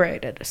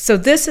downgraded. So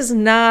this is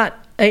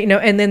not,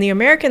 and then the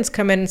Americans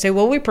come in and say,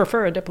 well, we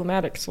prefer a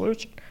diplomatic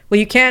solution. Well,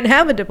 you can't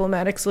have a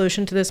diplomatic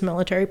solution to this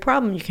military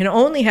problem. You can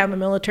only have a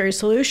military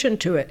solution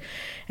to it.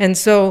 And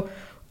so,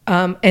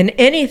 and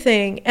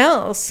anything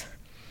else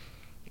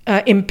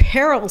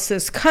imperils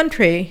this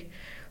country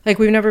like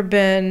we've never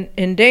been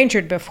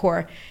endangered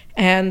before.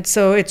 And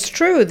so it's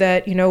true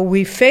that,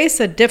 we face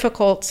a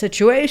difficult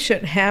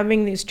situation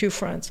having these two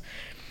fronts.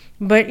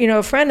 But,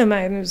 a friend of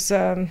mine who's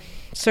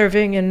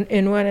serving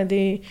in one of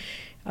the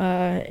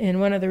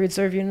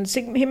reserve units,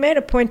 he made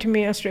a point to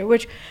me yesterday,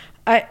 which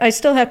I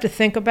still have to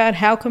think about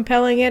how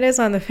compelling it is.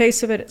 On the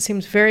face of it, it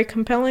seems very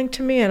compelling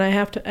to me,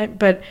 and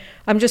but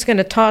I'm just going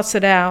to toss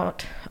it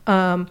out.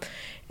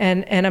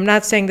 And I'm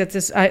not saying that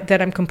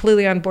that I'm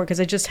completely on board,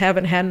 because I just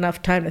haven't had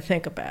enough time to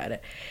think about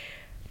it.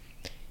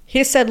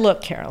 He said,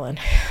 look, Caroline,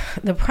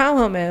 the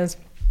problem is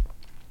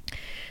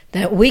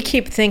that we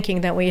keep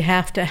thinking that we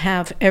have to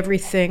have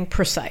everything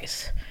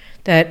precise,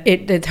 that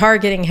the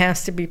targeting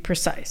has to be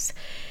precise.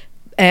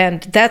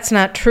 And that's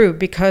not true,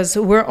 because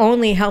we're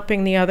only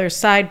helping the other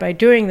side by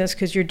doing this,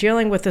 because you're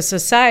dealing with a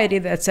society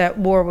that's at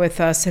war with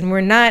us, and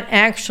we're not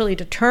actually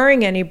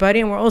deterring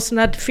anybody, and we're also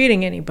not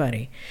defeating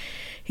anybody.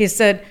 He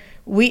said,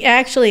 we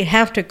actually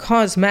have to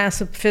cause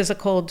massive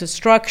physical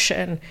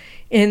destruction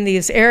in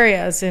these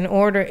areas in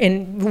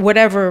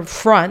whatever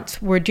front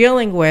we're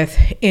dealing with,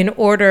 in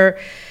order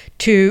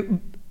to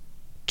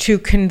to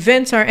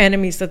convince our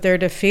enemies that they're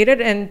defeated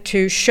and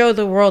to show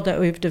the world that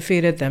we've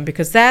defeated them,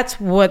 because that's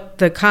what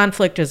the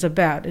conflict is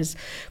about, is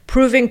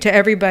proving to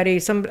everybody.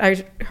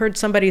 I heard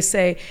somebody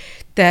say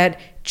that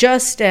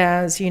just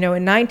as, in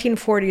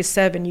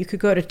 1947, you could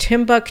go to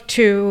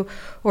Timbuktu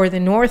or the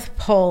North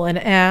Pole and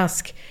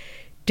ask,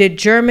 did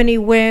Germany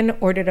win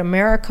or did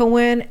America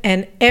win?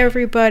 And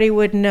everybody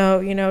would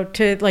know,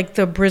 to like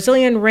the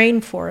Brazilian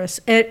rainforest,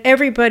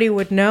 everybody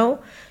would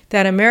know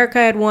that America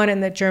had won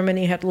and that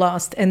Germany had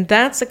lost. And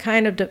that's a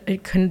kind of a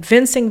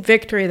convincing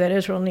victory that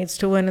Israel needs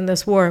to win in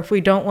this war if we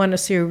don't want to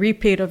see a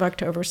repeat of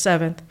October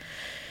 7th.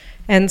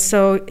 And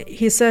so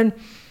he said,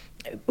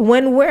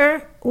 when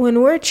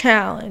we're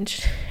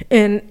challenged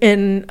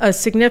in a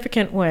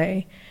significant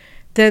way,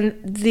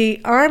 then the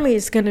army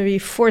is going to be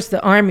forced,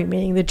 the army,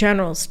 meaning the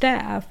general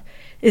staff,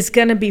 is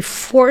going to be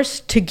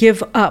forced to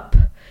give up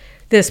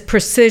this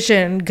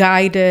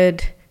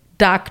precision-guided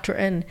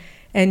doctrine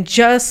and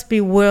just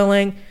be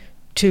willing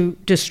to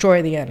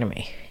destroy the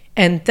enemy.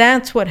 And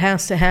that's what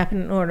has to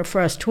happen in order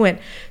for us to win.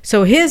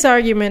 So his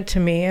argument to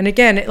me, and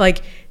again,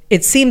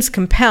 it seems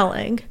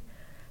compelling,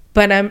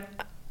 but I'm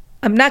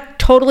not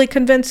totally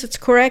convinced it's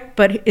correct,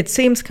 but it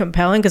seems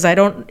compelling because I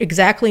don't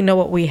exactly know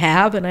what we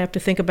have, and I have to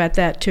think about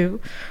that too.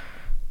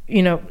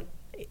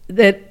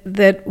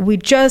 That we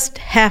just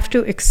have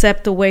to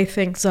accept the way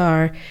things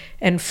are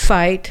and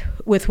fight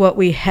with what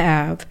we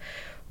have,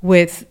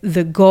 with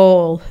the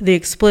goal, the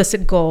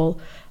explicit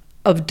goal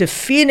of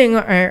defeating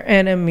our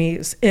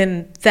enemies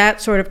in that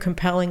sort of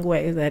compelling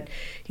way that,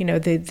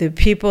 the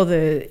people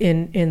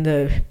in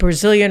the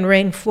Brazilian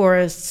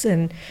rainforests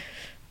and,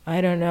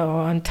 I don't know,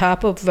 on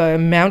top of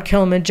Mount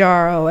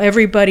Kilimanjaro,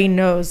 everybody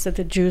knows that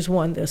the Jews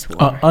won this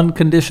war.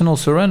 Unconditional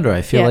surrender.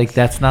 I feel like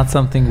that's not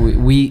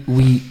something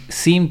we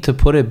seem to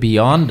put it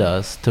beyond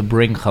us to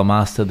bring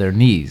Hamas to their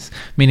knees.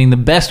 Meaning the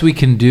best we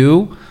can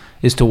do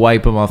is to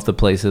wipe them off the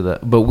place of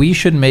that. But we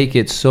should make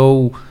it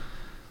so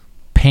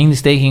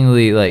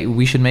painstakingly,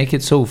 we should make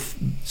it so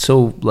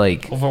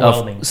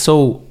overwhelming,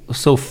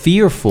 so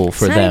fearful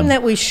for them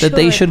that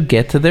they should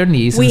get to their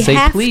knees and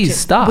say, please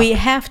stop. We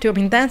have to. I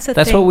mean, that's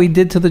what we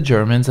did to the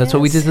Germans. That's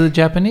what we did to the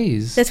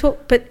Japanese.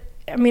 But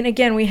I mean,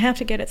 again, we have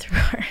to get it through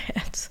our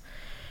heads.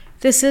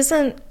 This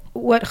isn't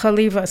what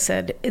Khalifa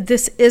said.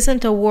 This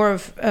isn't a war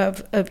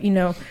of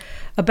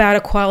about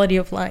equality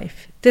of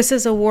life. This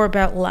is a war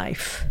about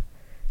life.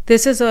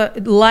 This is a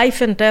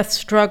life and death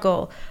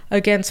struggle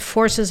against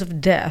forces of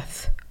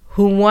death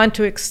who want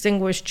to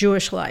extinguish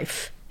Jewish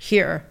life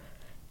here.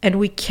 And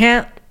we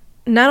can't,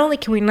 not only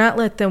can we not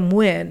let them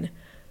win,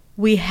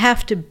 we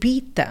have to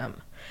beat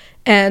them.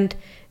 And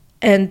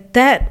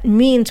that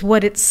means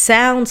what it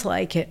sounds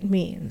like it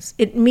means.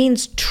 It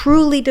means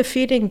truly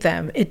defeating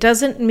them. It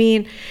doesn't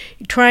mean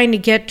trying to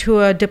get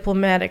to a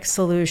diplomatic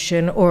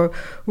solution or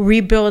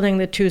rebuilding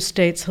the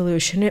two-state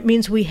solution. It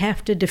means we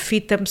have to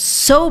defeat them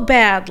so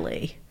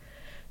badly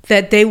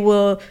that they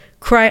will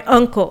cry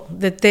uncle,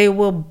 that they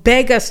will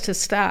beg us to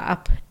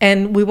stop,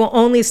 and we will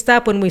only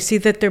stop when we see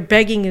that their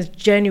begging is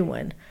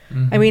genuine.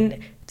 Mm-hmm. I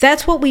mean,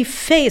 that's what we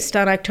faced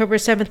on October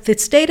 7th. The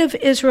state of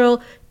Israel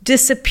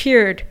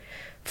disappeared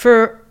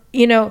for,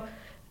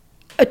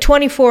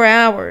 24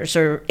 hours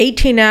or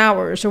 18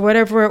 hours or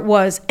whatever it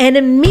was, and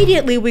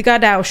immediately we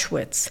got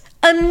Auschwitz.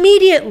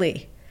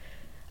 Immediately.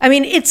 I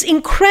mean, it's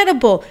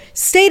incredible.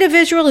 State of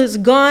Israel is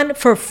gone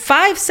for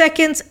 5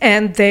 seconds,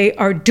 and they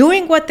are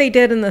doing what they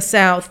did in the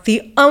South,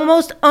 the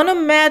almost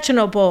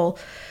unimaginable.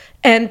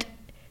 And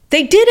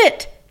they did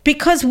it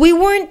because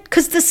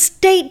the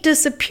state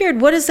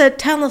disappeared. What does that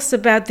tell us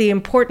about the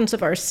importance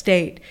of our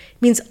state?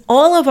 It means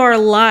all of our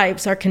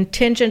lives are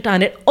contingent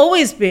on it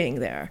always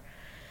being there.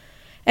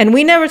 And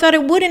we never thought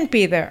it wouldn't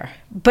be there.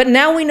 But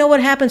now we know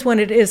what happens when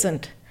it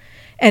isn't.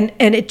 And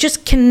it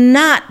just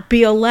cannot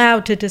be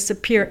allowed to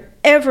disappear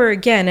ever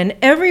again. And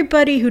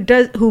everybody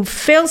who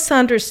fails to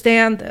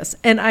understand this,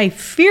 and I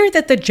fear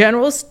that the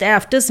general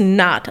staff does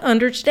not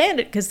understand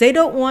it because they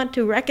don't want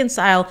to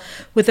reconcile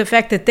with the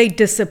fact that they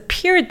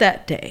disappeared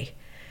that day.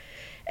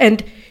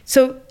 And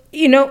so,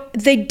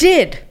 they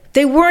did.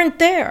 They weren't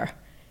there.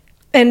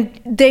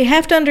 And they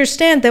have to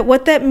understand that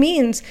what that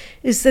means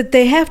is that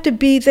they have to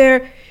be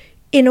there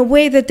in a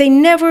way that they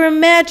never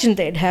imagined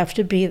they'd have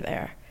to be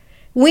there.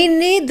 We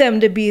need them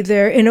to be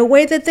there in a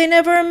way that they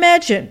never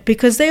imagined,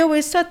 because they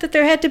always thought that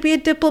there had to be a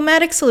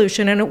diplomatic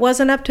solution, and it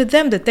wasn't up to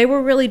them, that they were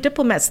really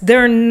diplomats.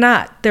 They're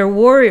not. They're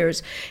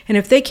warriors. And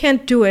if they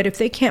can't do it, if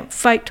they can't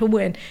fight to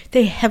win,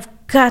 they have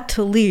got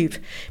to leave,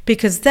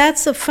 because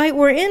that's the fight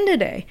we're in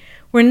today.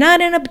 We're not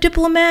in a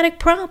diplomatic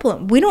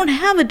problem. We don't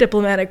have a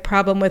diplomatic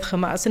problem with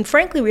Hamas. And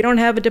frankly, we don't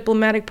have a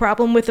diplomatic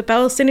problem with the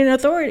Palestinian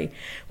Authority.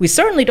 We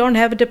certainly don't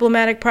have a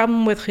diplomatic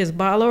problem with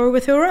Hezbollah or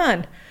with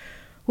Iran.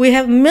 We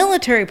have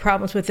military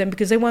problems with them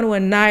because they want to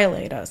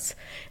annihilate us.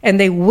 And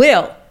they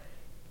will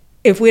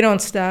if we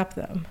don't stop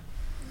them.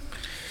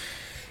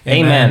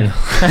 Amen.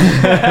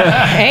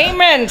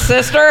 Amen,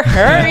 sister.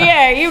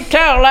 Yeah, you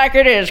tell it like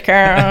it is,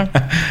 Caroline.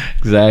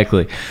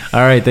 Exactly.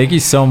 All right. Thank you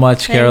so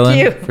much, Caroline,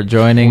 you. for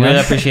joining Really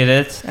us. appreciate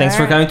it. Thanks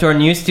for right. coming to our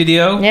new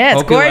studio. Yeah,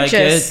 it's Hope you like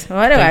gorgeous. it.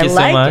 What do Thank I you so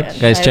like much.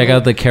 it? Guys, check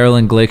out the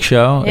Caroline Glick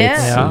Show. Yeah.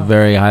 It's Yeah.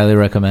 very highly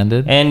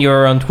recommended. And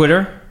you're on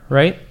Twitter,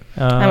 right?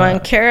 I'm on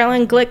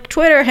Caroline Glick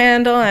Twitter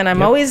handle, and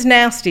I'm always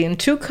nasty in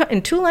two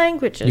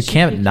languages. You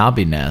can't not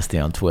be nasty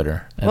on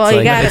Twitter. It's Well, you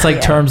like, gotta it's like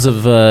be. terms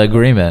of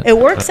agreement. It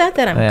works out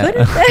that I'm good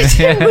at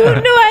that.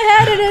 Who knew I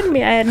had it in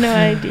me? I had no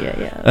idea.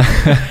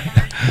 Yeah.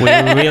 We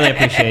really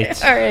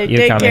appreciate All right, you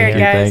take coming care, here.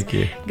 guys. Thank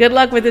you. Good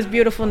luck with this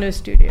beautiful new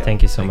studio.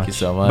 Thank you so Thank much. you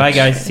so much. Bye,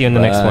 guys. See you in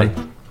the next Bye.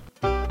 one.